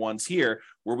Nomad ones here,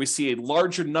 where we see a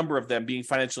larger number of them being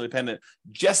financially independent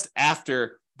just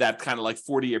after that kind of like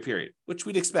 40-year period, which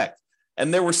we'd expect.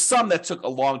 And there were some that took a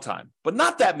long time, but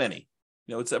not that many.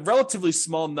 It's a relatively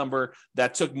small number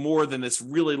that took more than this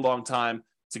really long time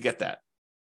to get that.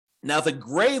 Now, the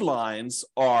gray lines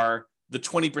are the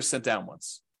 20% down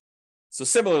ones. So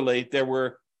similarly, there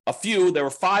were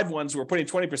 5 ones who were putting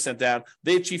 20% down.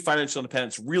 They achieved financial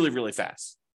independence really, really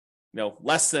fast.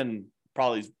 Less than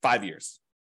probably 5 years.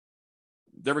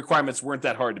 Their requirements weren't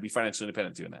that hard to be financially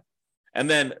independent doing that. And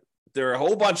then there are a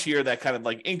whole bunch here that kind of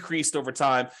like increased over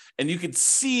time, and you can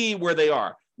see where they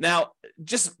are. Now,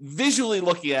 just visually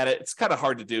looking at it, it's kind of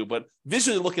hard to do, but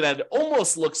visually looking at it, it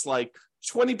almost looks like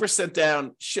 20%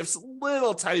 down shifts a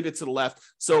little tiny bit to the left.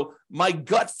 So my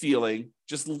gut feeling,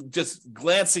 just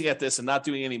glancing at this and not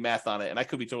doing any math on it, and I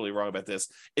could be totally wrong about this,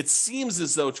 it seems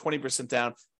as though 20%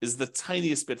 down is the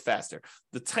tiniest bit faster,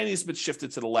 the tiniest bit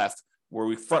shifted to the left, where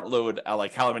we front load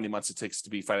like however many months it takes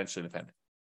to be financially independent.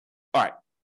 All right.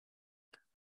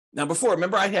 Now, before,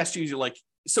 remember I asked you, you're like,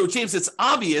 so James, it's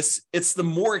obvious it's the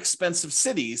more expensive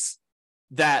cities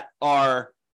that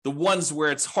are the ones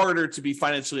where it's harder to be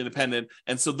financially independent.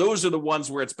 And so those are the ones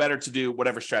where it's better to do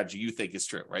whatever strategy you think is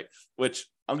true, right? Which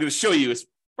I'm going to show you is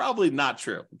probably not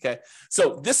true, okay?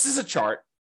 So this is a chart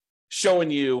showing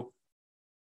you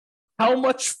how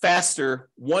much faster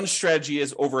one strategy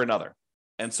is over another.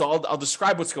 And so I'll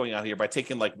describe what's going on here by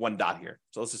taking like one dot here.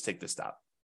 So let's just take this dot.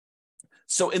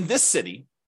 So in this city,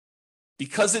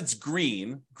 because it's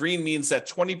green means that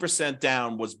 20%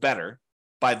 down was better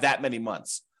by that many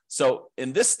months. So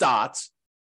in this dot,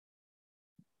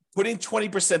 putting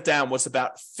 20% down was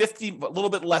about a little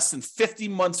bit less than 50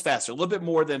 months faster, a little bit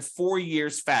more than 4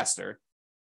 years faster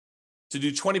to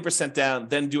do 20% down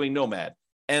than doing Nomad.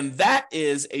 And that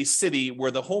is a city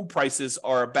where the home prices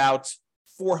are about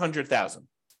 $400,000,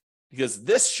 because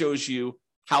this shows you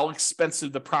how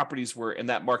expensive the properties were in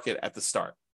that market at the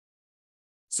start.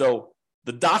 So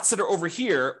the dots that are over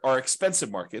here are expensive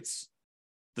markets.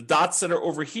 The dots that are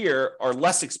over here are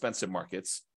less expensive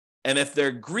markets. And if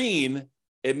they're green,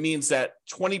 it means that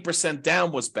 20%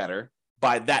 down was better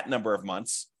by that number of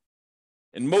months.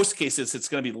 In most cases, it's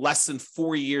going to be less than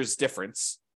 4 years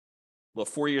difference. Well,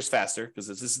 4 years faster, because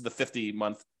this is the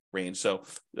 50-month range. So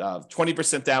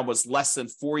 20% down was less than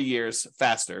 4 years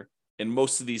faster in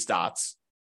most of these dots.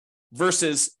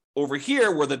 Versus over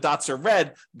here, where the dots are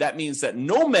red, that means that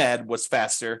Nomad was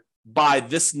faster by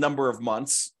this number of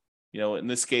months. In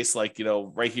this case,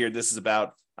 right here, this is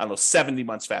about, 70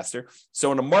 months faster.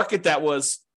 So in a market that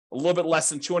was a little bit less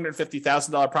than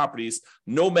 $250,000 properties,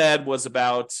 Nomad was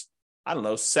about,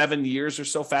 7 years or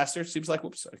so faster. Seems like,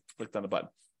 whoops, I clicked on the button.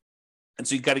 And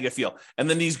so you got to get a feel. And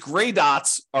then these gray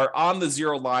dots are on the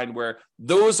zero line, where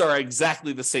those are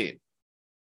exactly the same.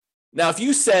 Now, if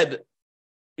you said,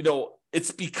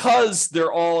 it's because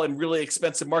they're all in really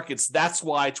expensive markets, that's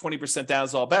why 20% down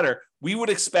is all better, we would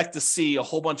expect to see a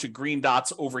whole bunch of green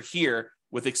dots over here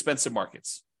with expensive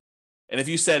markets. And if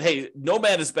you said, hey,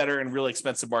 Nomad is better in really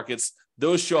expensive markets,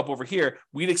 those show up over here,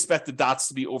 we'd expect the dots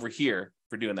to be over here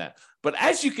for doing that. But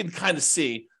as you can kind of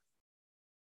see,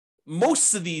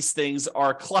 most of these things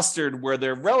are clustered where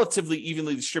they're relatively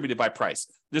evenly distributed by price.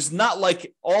 There's not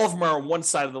like all of them are on one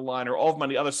side of the line or all of them on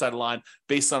the other side of the line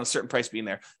based on a certain price being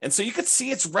there. And so you could see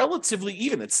it's relatively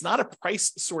even. It's not a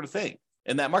price sort of thing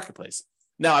in that marketplace.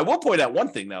 Now, I will point out one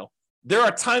thing, though. There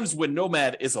are times when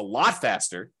Nomad is a lot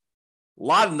faster, a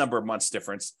lot of number of months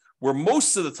difference, where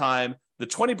most of the time, the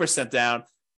 20% down,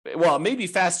 well, it may be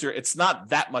faster. It's not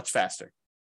that much faster,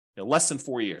 less than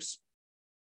 4 years.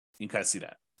 You can kind of see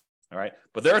that. All right.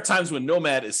 But there are times when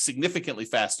Nomad is significantly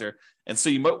faster. And so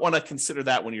you might want to consider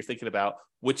that when you're thinking about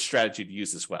which strategy to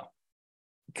use as well.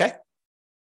 Okay. All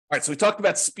right. So we talked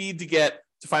about speed to get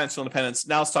to financial independence.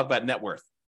 Now let's talk about net worth.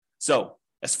 So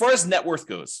as far as net worth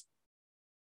goes,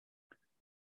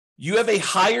 you have a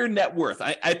higher net worth.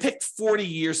 I picked 40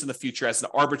 years in the future as an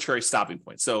arbitrary stopping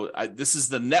point. So this is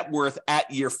the net worth at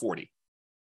year 40.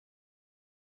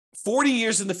 40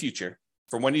 years in the future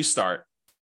from when you start,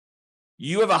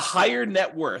 you have a higher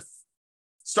net worth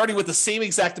starting with the same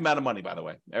exact amount of money, by the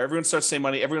way. Everyone starts the same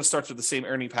money. Everyone starts with the same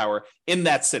earning power in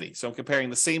that city. So I'm comparing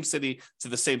the same city to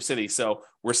the same city. So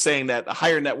we're saying that a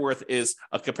higher net worth is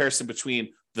a comparison between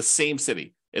the same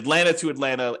city, Atlanta to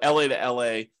Atlanta, LA to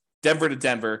LA, Denver to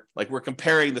Denver. Like we're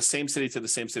comparing the same city to the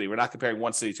same city. We're not comparing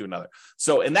one city to another.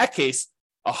 So in that case,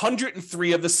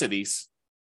 103 of the cities,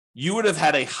 you would have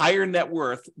had a higher net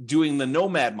worth doing the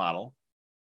nomad model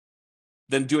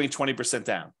than doing 20%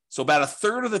 down. So about a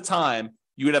third of the time,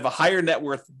 you would have a higher net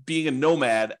worth being a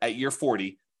nomad at year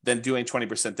 40 than doing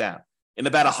 20% down. In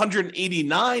about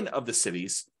 189 of the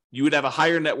cities, you would have a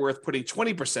higher net worth putting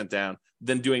 20% down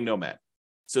than doing nomad.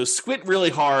 So squint really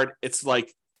hard. It's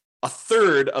like a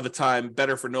third of the time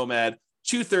better for nomad,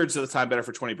 2/3 of the time better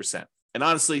for 20%. And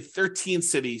honestly, 13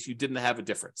 cities, you didn't have a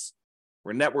difference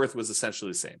where net worth was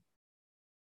essentially the same.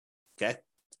 Okay.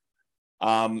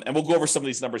 And we'll go over some of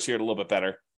these numbers here a little bit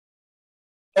better.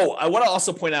 Oh, I want to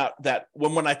also point out that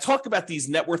when I talk about these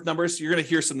net worth numbers, you're going to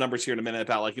hear some numbers here in a minute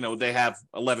about like, they have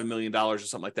 $11 million or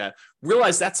something like that.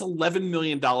 Realize that's $11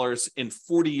 million in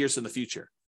 40 years in the future.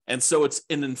 And so it's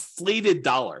an inflated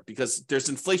dollar because there's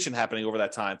inflation happening over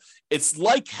that time. It's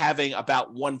like having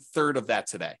about 1/3 of that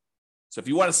today. So if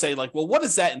you want to say like, well, what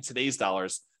is that in today's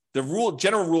dollars? The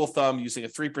general rule of thumb using a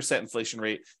 3% inflation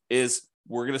rate is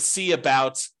we're going to see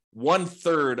about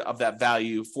 1/3 of that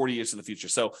value 40 years in the future.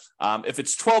 So if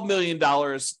it's $12 million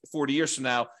 40 years from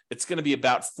now, it's going to be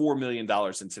about $4 million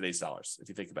in today's dollars, if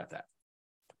you think about that.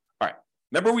 All right.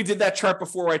 Remember we did that chart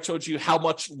before where I told you how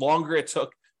much longer it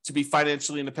took to be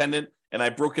financially independent? And I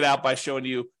broke it out by showing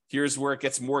you here's where it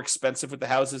gets more expensive with the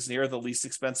houses, and here are the least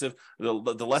expensive, the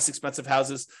less expensive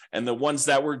houses. And the ones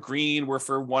that were green were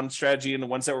for one strategy and the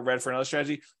ones that were red for another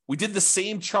strategy. We did the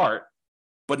same chart,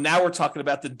 but now we're talking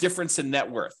about the difference in net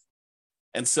worth.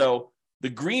 And so the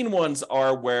green ones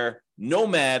are where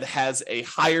nomad has a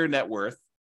higher net worth,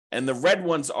 and the red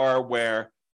ones are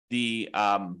where the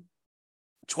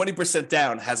 20%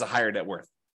 down has a higher net worth.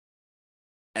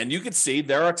 And you can see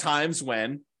there are times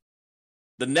when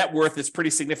the net worth is pretty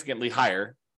significantly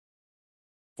higher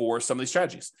for some of these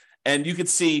strategies. And you can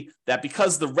see that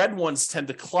because the red ones tend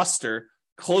to cluster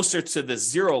closer to the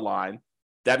zero line,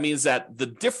 that means that the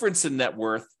difference in net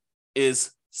worth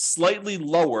is slightly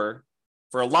lower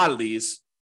for a lot of these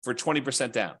for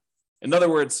 20% down. In other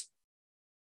words,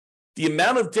 the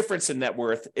amount of difference in net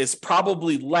worth is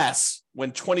probably less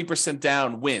when 20%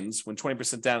 down wins, when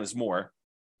 20% down is more.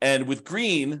 And with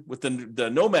green, with the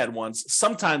nomad ones,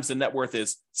 sometimes the net worth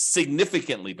is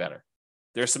significantly better.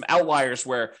 There are some outliers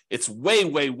where it's way,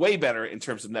 way, way better in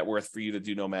terms of net worth for you to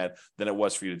do nomad than it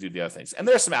was for you to do the other things. And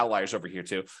there are some outliers over here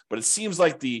too, but it seems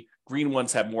like the green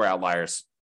ones have more outliers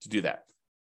to do that.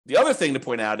 The other thing to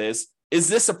point out is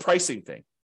this a pricing thing?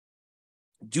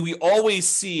 Do we always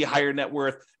see higher net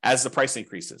worth as the price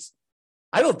increases?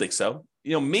 I don't think so.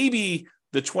 Maybe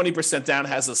the 20% down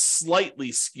has a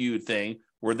slightly skewed thing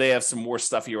where they have some more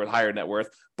stuff here with higher net worth.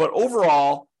 But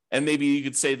overall, and maybe you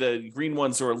could say the green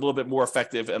ones are a little bit more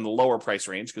effective in the lower price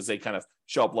range because they kind of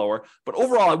show up lower. But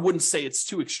overall, I wouldn't say it's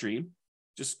too extreme.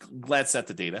 Just glance at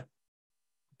the data.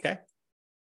 Okay.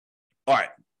 All right.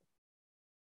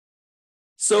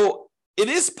 So it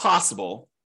is possible,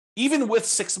 even with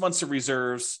 6 months of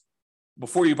reserves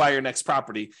before you buy your next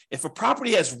property, if a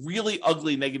property has really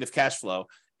ugly negative cash flow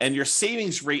and your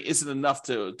savings rate isn't enough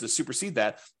to supersede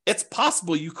that, it's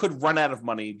possible you could run out of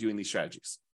money doing these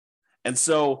strategies. And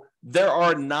so there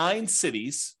are 9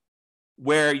 cities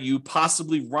where you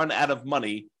possibly run out of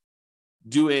money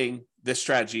doing this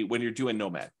strategy when you're doing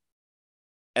nomad.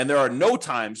 And there are no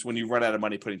times when you run out of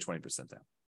money putting 20% down.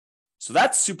 So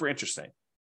that's super interesting.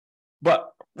 But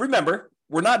remember,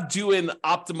 we're not doing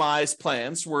optimized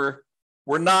plans. We're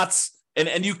not,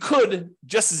 and you could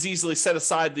just as easily set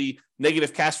aside the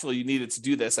negative cash flow you needed to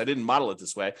do this. I didn't model it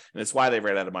this way, and it's why they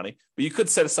ran out of money. But you could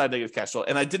set aside negative cash flow,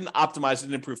 and I didn't optimize it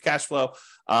and improve cash flow.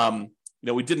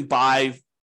 We didn't buy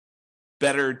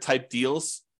better type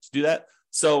deals to do that.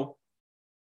 So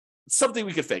it's something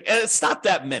we could fake, and it's not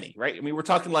that many, right? I mean, we're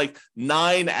talking like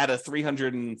 9 out of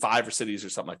 305 or cities or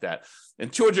something like that.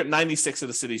 And 296 of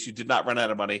the cities, you did not run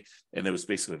out of money, and it was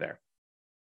basically there.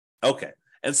 Okay.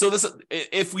 And so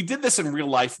if we did this in real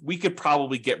life, we could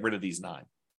probably get rid of these 9.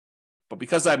 But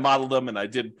because I modeled them and I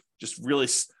did just really,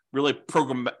 really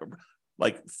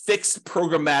fixed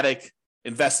programmatic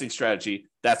investing strategy,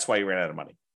 that's why you ran out of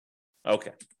money.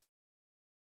 Okay.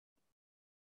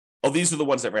 Oh, these are the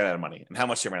ones that ran out of money and how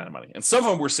much they ran out of money. And some of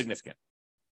them were significant,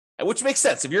 which makes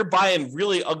sense. If you're buying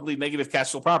really ugly negative cash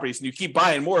flow properties and you keep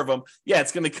buying more of them,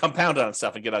 it's going to compound on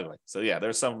itself and get ugly. So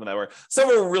there's some of them that were, some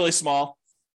of them were really small.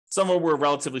 Some of them were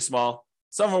relatively small.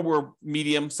 Some of them were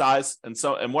medium size, and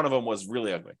one of them was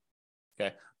really ugly.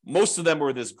 Okay. Most of them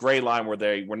were this gray line where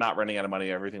they were not running out of money.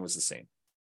 Everything was the same.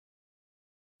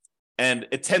 And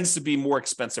it tends to be more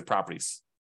expensive properties,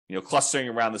 clustering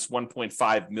around this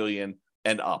 1.5 million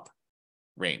and up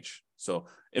range. So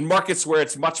in markets where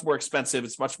it's much more expensive,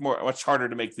 it's much harder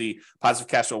to make the positive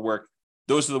cash flow work.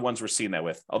 Those are the ones we're seeing that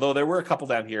with. Although there were a couple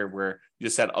down here where you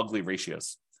just had ugly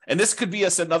ratios. And this could be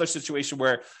another situation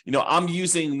where, I'm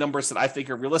using numbers that I think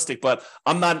are realistic, but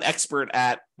I'm not an expert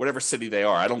at whatever city they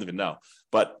are. I don't even know.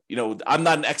 But, I'm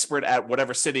not an expert at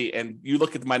whatever city. And you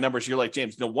look at my numbers, you're like,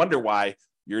 James, no wonder why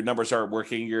your numbers aren't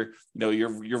working. Your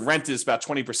rent is about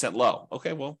 20% low.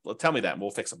 Okay, well, tell me that and we'll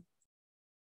fix them.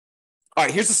 All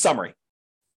right, here's the summary.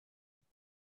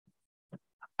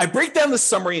 I break down the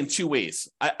summary in two ways.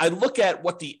 I look at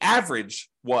what the average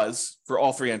was for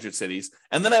all 300 cities,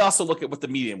 and then I also look at what the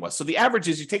median was. So the average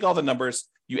is you take all the numbers,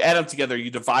 you add them together, you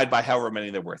divide by however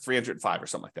many there were, 305 or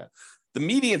something like that. The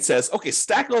median says, okay,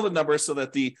 stack all the numbers so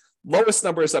that the lowest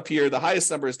number is up here, the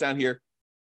highest number is down here,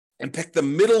 and pick the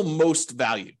middlemost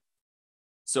value.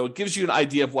 So it gives you an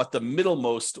idea of what the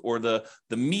middlemost or the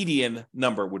median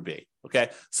number would be. Okay,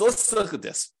 so let's look at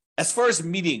this. As far as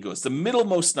median goes, the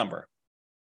middlemost number,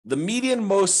 the median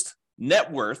most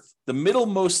net worth, the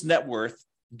middlemost net worth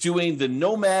doing the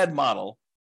Nomad model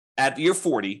at year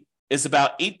 40 is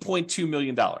about $8.2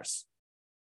 million.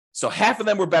 So half of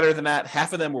them were better than that,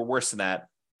 half of them were worse than that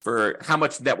for how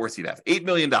much net worth you'd have. $8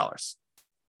 million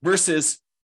versus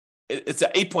it's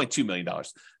at $8.2 million.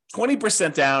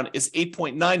 20% down is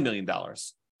 $8.9 million.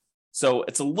 So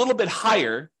it's a little bit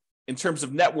higher in terms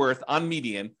of net worth on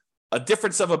median, a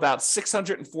difference of about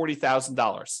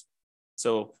 $640,000.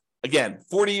 So again,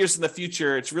 40 years in the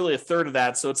future, it's really a third of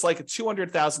that. So it's like a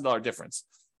 $200,000 difference,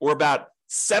 or about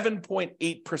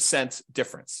 7.8%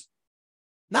 difference.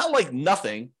 Not like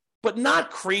nothing, but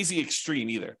not crazy extreme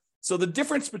either. So the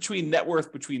difference between net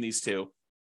worth between these two,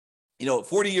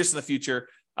 40 years in the future,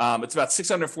 it's about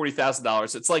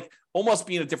 $640,000. It's like almost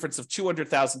being a difference of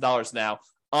 $200,000 now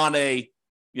on a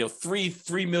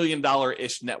 $3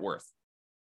 million-ish net worth.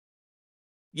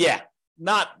 Yeah,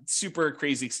 not super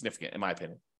crazy significant in my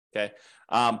opinion. Okay,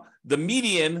 the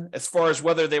median, as far as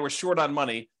whether they were short on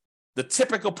money, the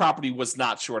typical property was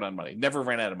not short on money, never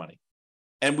ran out of money,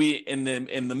 and we in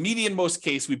the median most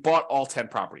case we bought all 10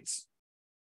 properties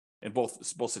in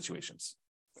both situations.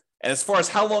 And as far as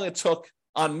how long it took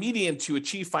on median to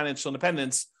achieve financial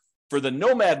independence, for the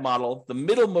Nomad model, the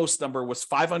middlemost number was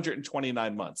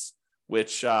 529 months,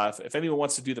 which if anyone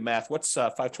wants to do the math, what's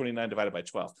 529 divided by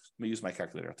 12? Let me use my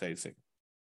calculator. I'll tell you a second.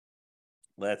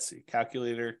 Let's see,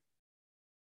 calculator,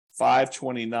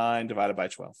 529 divided by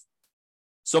 12.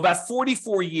 So about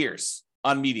 44 years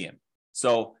on median.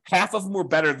 So half of them were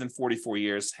better than 44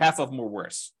 years, half of them were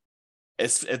worse. In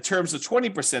terms of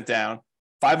 20% down,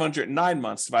 509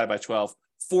 months divided by 12,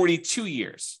 42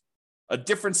 years, a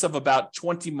difference of about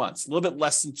 20 months, a little bit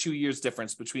less than 2 years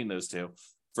difference between those two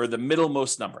for the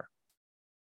middlemost number.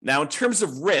 Now, in terms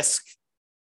of risk,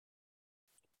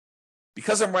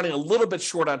 because I'm running a little bit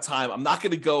short on time, I'm not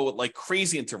going to go like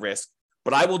crazy into risk,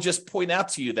 but I will just point out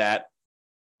to you that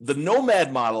the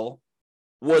Nomad model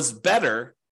was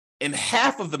better in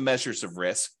half of the measures of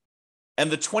risk, and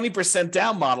the 20%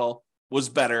 down model was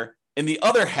better in the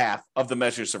other half of the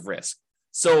measures of risk.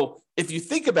 So if you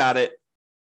think about it,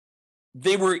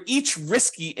 they were each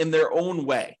risky in their own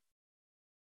way.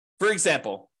 For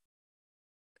example,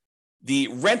 the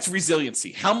rent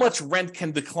resiliency, how much rent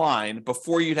can decline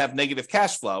before you'd have negative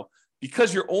cash flow?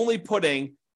 Because you're only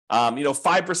putting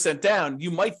 5% down,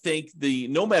 you might think the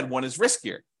Nomad one is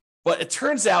riskier. But it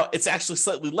turns out it's actually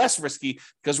slightly less risky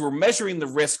because we're measuring the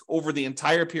risk over the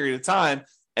entire period of time.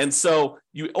 And so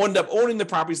you end up owning the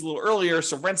properties a little earlier,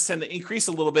 so rents tend to increase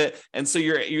a little bit. And so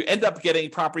you end up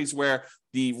getting properties where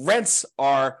the rents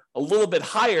are a little bit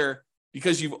higher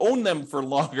because you've owned them for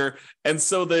longer. And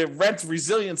so the rent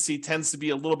resiliency tends to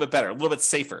be a little bit better, a little bit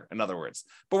safer, in other words.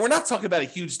 But we're not talking about a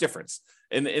huge difference.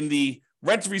 In the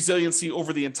rent resiliency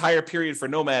over the entire period for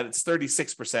Nomad, it's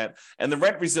 36%. And the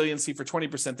rent resiliency for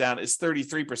 20% down is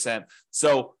 33%.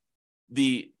 So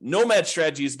the Nomad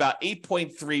strategy is about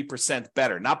 8.3%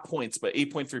 better, not points, but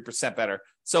 8.3% better.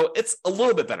 So it's a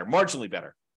little bit better, marginally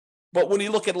better. But when you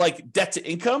look at like debt to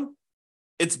income,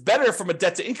 it's better from a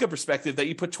debt to income perspective that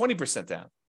you put 20% down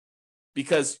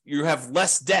because you have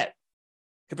less debt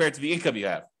compared to the income you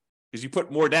have because you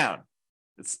put more down.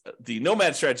 The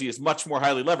Nomad strategy is much more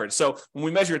highly leveraged. So when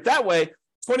we measure it that way,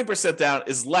 20% down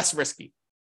is less risky.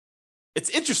 It's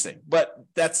interesting, but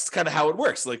that's kind of how it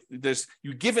works. Like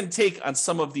you give and take on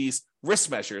some of these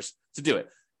risk measures to do it.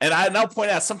 And I now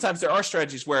point out sometimes there are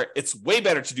strategies where it's way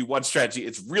better to do one strategy.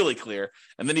 It's really clear.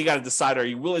 And then you got to decide, are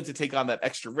you willing to take on that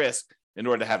extra risk in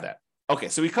order to have that? Okay,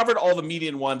 so we covered all the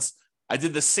median ones. I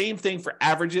did the same thing for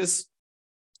averages.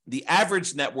 The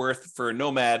average net worth for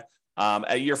Nomad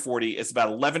at year 40 is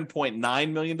about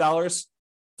 $11.9 million.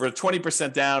 For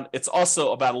 20% down, it's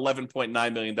also about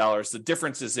 $11.9 million. The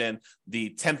difference is in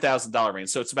the $10,000 range.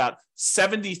 So it's about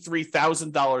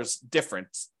 $73,000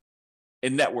 difference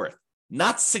in net worth.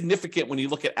 Not significant when you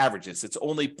look at averages. It's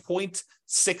only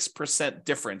 0.6%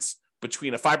 difference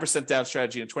between a 5% down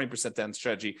strategy and a 20% down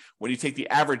strategy when you take the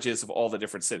averages of all the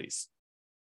different cities.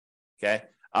 Okay.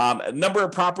 Number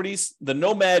of properties, the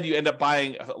Nomad, you end up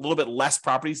buying a little bit less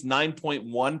properties,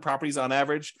 9.1 properties on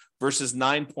average versus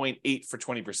 9.8 for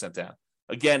 20% down.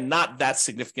 Again, not that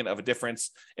significant of a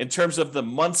difference. In terms of the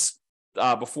months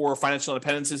before financial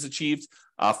independence is achieved,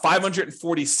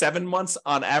 547 months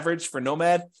on average for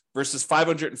Nomad versus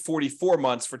 544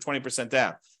 months for 20%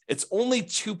 down. It's only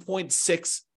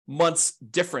 2.6 months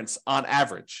difference on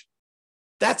average.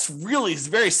 That's really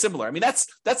very similar. I mean,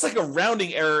 that's like a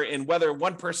rounding error in whether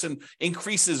one person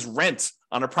increases rent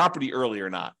on a property early or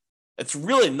not. It's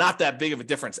really not that big of a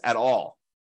difference at all.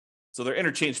 So they're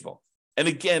interchangeable. And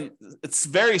again, it's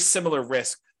very similar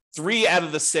risk. 3 out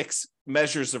of the 6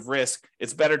 measures of risk,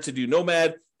 it's better to do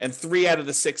Nomad, and 3 out of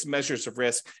the 6 measures of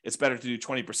risk, it's better to do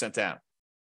 20% down.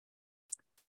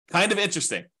 Kind of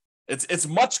interesting. It's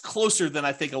much closer than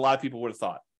I think a lot of people would have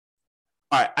thought.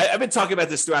 All right, I've been talking about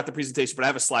this throughout the presentation, but I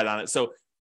have a slide on it. So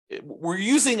we're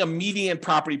using a median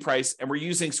property price, and we're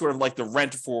using sort of like the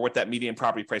rent for what that median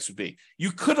property price would be.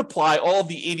 You could apply all of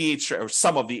the 88, or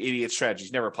some of the 88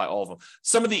 strategies, never apply all of them.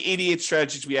 Some of the 88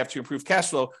 strategies we have to improve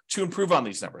cash flow to improve on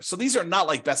these numbers. So these are not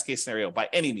like best case scenario by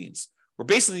any means. We're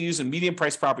basically using median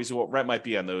price properties and what rent might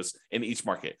be on those in each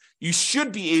market. You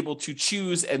should be able to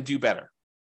choose and do better.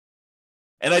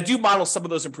 And I do model some of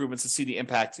those improvements and see the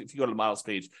impact. If you go to the models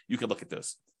page, you can look at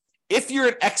those. If you're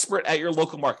an expert at your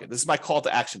local market, this is my call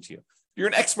to action to you. If you're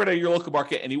an expert at your local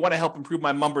market and you want to help improve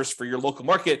my numbers for your local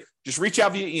market, just reach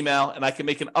out via email and I can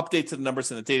make an update to the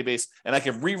numbers in the database and I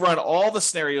can rerun all the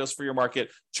scenarios for your market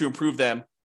to improve them.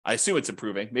 I assume it's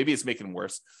improving. Maybe it's making them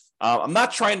worse. I'm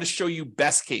not trying to show you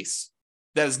best case.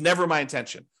 That is never my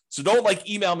intention. So don't like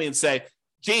email me and say,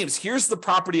 James, here's the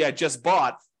property I just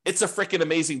bought. It's a freaking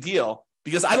amazing deal.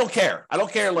 Because I don't care. I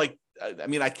don't care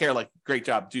I care great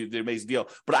job, dude, the amazing deal.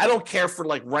 But I don't care for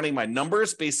like running my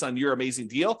numbers based on your amazing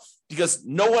deal because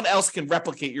no one else can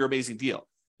replicate your amazing deal.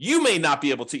 You may not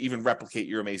be able to even replicate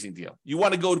your amazing deal. You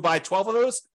want to go to buy 12 of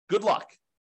those? Good luck.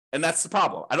 And that's the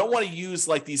problem. I don't want to use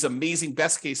like these amazing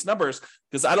best case numbers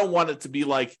because I don't want it to be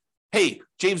like, hey,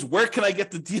 James, where can I get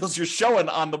the deals you're showing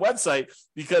on the website?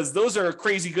 Because those are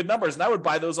crazy good numbers. And I would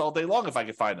buy those all day long if I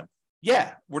could find them.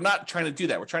 Yeah, we're not trying to do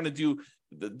that. We're trying to do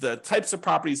the types of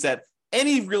properties that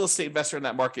any real estate investor in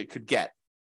that market could get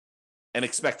and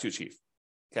expect to achieve.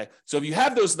 Okay, so if you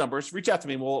have those numbers, reach out to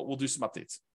me and we'll do some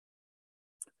updates.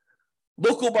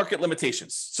 Local market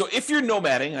limitations. So if you're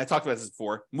nomading, and I talked about this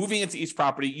before, moving into each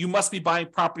property, you must be buying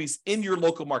properties in your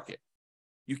local market.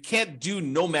 You can't do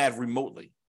nomad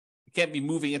remotely. You can't be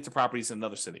moving into properties in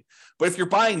another city. But if you're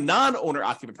buying non-owner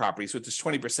occupant properties, which is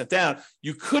 20% down,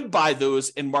 you could buy those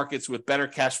in markets with better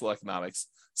cash flow economics.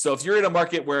 So if you're in a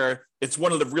market where it's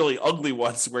one of the really ugly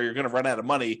ones where you're going to run out of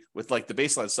money with like the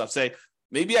baseline stuff, say,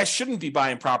 maybe I shouldn't be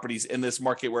buying properties in this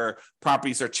market where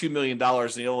properties are $2 million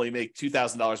and you only make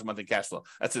 $2,000 a month in cash flow.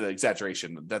 That's an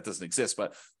exaggeration. That doesn't exist,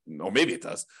 or maybe it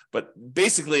does. But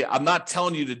basically, I'm not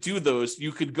telling you to do those.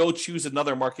 You could go choose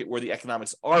another market where the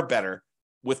economics are better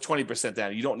with 20%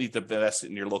 down. You don't need to invest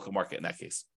in your local market in that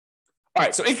case. All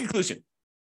right, so in conclusion,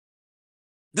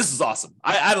 this is awesome.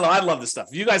 I love this stuff.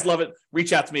 If you guys love it,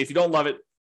 reach out to me. If you don't love it,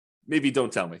 maybe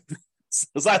don't tell me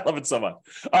because I love it so much.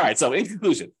 All right, so in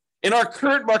conclusion, in our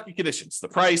current market conditions, the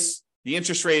price, the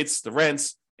interest rates, the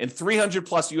rents, in 300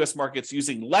 plus US markets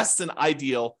using less than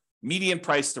ideal median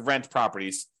price to rent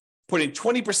properties, putting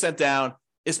 20% down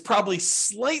is probably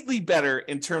slightly better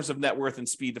in terms of net worth and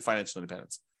speed to financial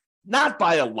independence. Not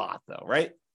by a lot, though,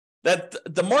 right? That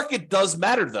the market does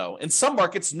matter, though. In some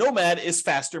markets, nomad is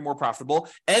faster, more profitable,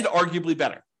 and arguably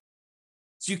better.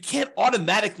 So you can't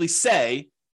automatically say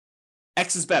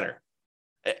X is better.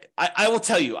 I will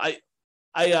tell you,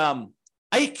 I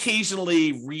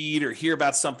occasionally read or hear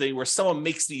about something where someone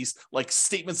makes these like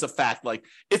statements of fact, like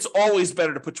it's always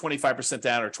better to put 25%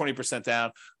 down or 20%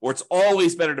 down, or it's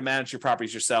always better to manage your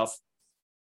properties yourself.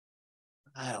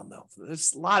 I don't know.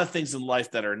 There's a lot of things in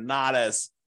life that are not as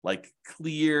like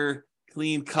clear,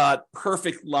 clean cut,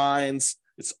 perfect lines.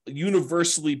 it's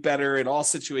universally better in all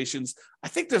situations. I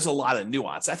think there's a lot of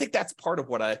nuance. I think that's part of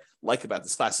what I like about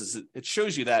this class is it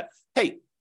shows you that, hey,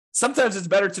 sometimes it's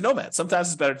better to nomad. Sometimes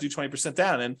it's better to do 20%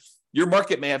 down, and your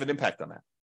market may have an impact on that.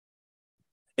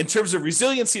 In terms of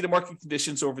resiliency to market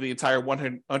conditions over the entire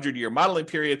 100-year modeling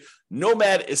period,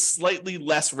 nomad is slightly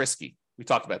less risky. We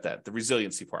talked about that, the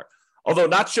resiliency part. Although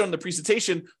not shown in the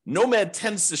presentation, nomad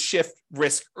tends to shift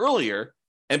risk earlier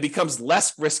and becomes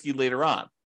less risky later on.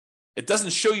 It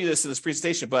doesn't show you this in this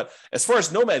presentation, but as far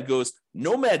as nomad goes,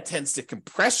 nomad tends to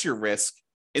compress your risk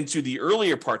into the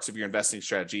earlier parts of your investing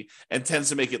strategy and tends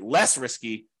to make it less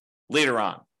risky later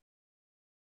on.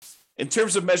 In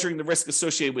terms of measuring the risk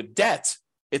associated with debt,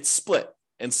 it's split.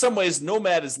 In some ways,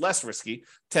 nomad is less risky,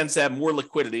 tends to have more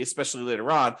liquidity, especially later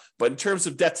on. But in terms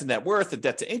of debt to net worth and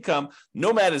debt to income,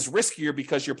 nomad is riskier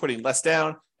because you're putting less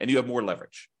down and you have more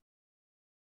leverage.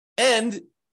 And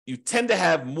you tend to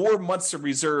have more months of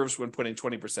reserves when putting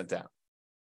 20% down.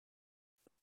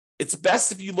 It's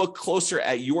best if you look closer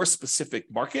at your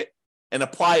specific market and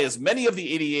apply as many of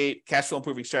the 88 cash flow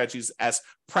improving strategies as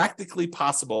practically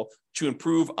possible to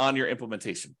improve on your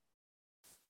implementation.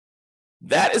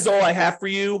 That is all I have for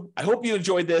you. I hope you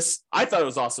enjoyed this. I thought it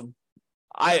was awesome.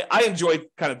 I enjoyed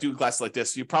kind of doing classes like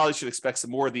this. You probably should expect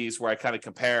some more of these where I kind of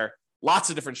compare lots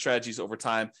of different strategies over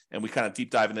time and we kind of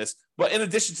deep dive in this. But in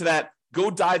addition to that,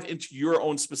 go dive into your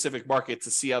own specific market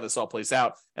to see how this all plays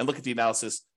out and look at the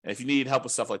analysis. And if you need help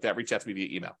with stuff like that, reach out to me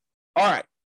via email. All right.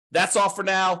 That's all for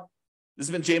now. This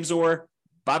has been James Orr.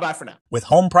 Bye-bye for now. With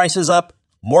home prices up,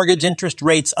 mortgage interest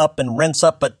rates up, and rents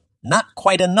up, but not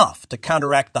quite enough to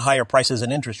counteract the higher prices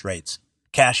and interest rates,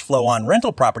 cash flow on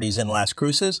rental properties in Las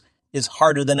Cruces is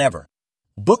harder than ever.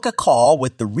 Book a call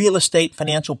with the Real Estate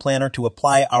Financial Planner to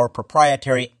apply our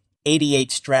proprietary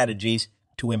 88 strategies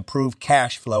to improve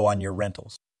cash flow on your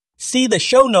rentals. See the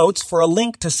show notes for a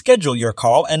link to schedule your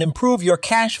call and improve your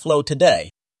cash flow today.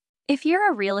 If you're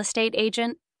a real estate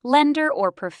agent, lender,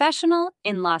 or professional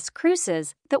in Las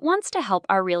Cruces that wants to help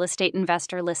our real estate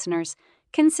investor listeners,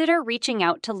 consider reaching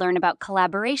out to learn about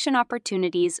collaboration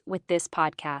opportunities with this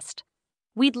podcast.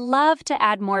 We'd love to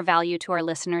add more value to our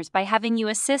listeners by having you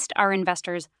assist our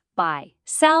investors buy,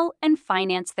 sell, and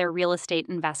finance their real estate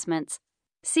investments.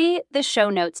 See the show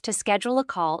notes to schedule a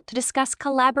call to discuss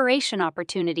collaboration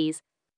opportunities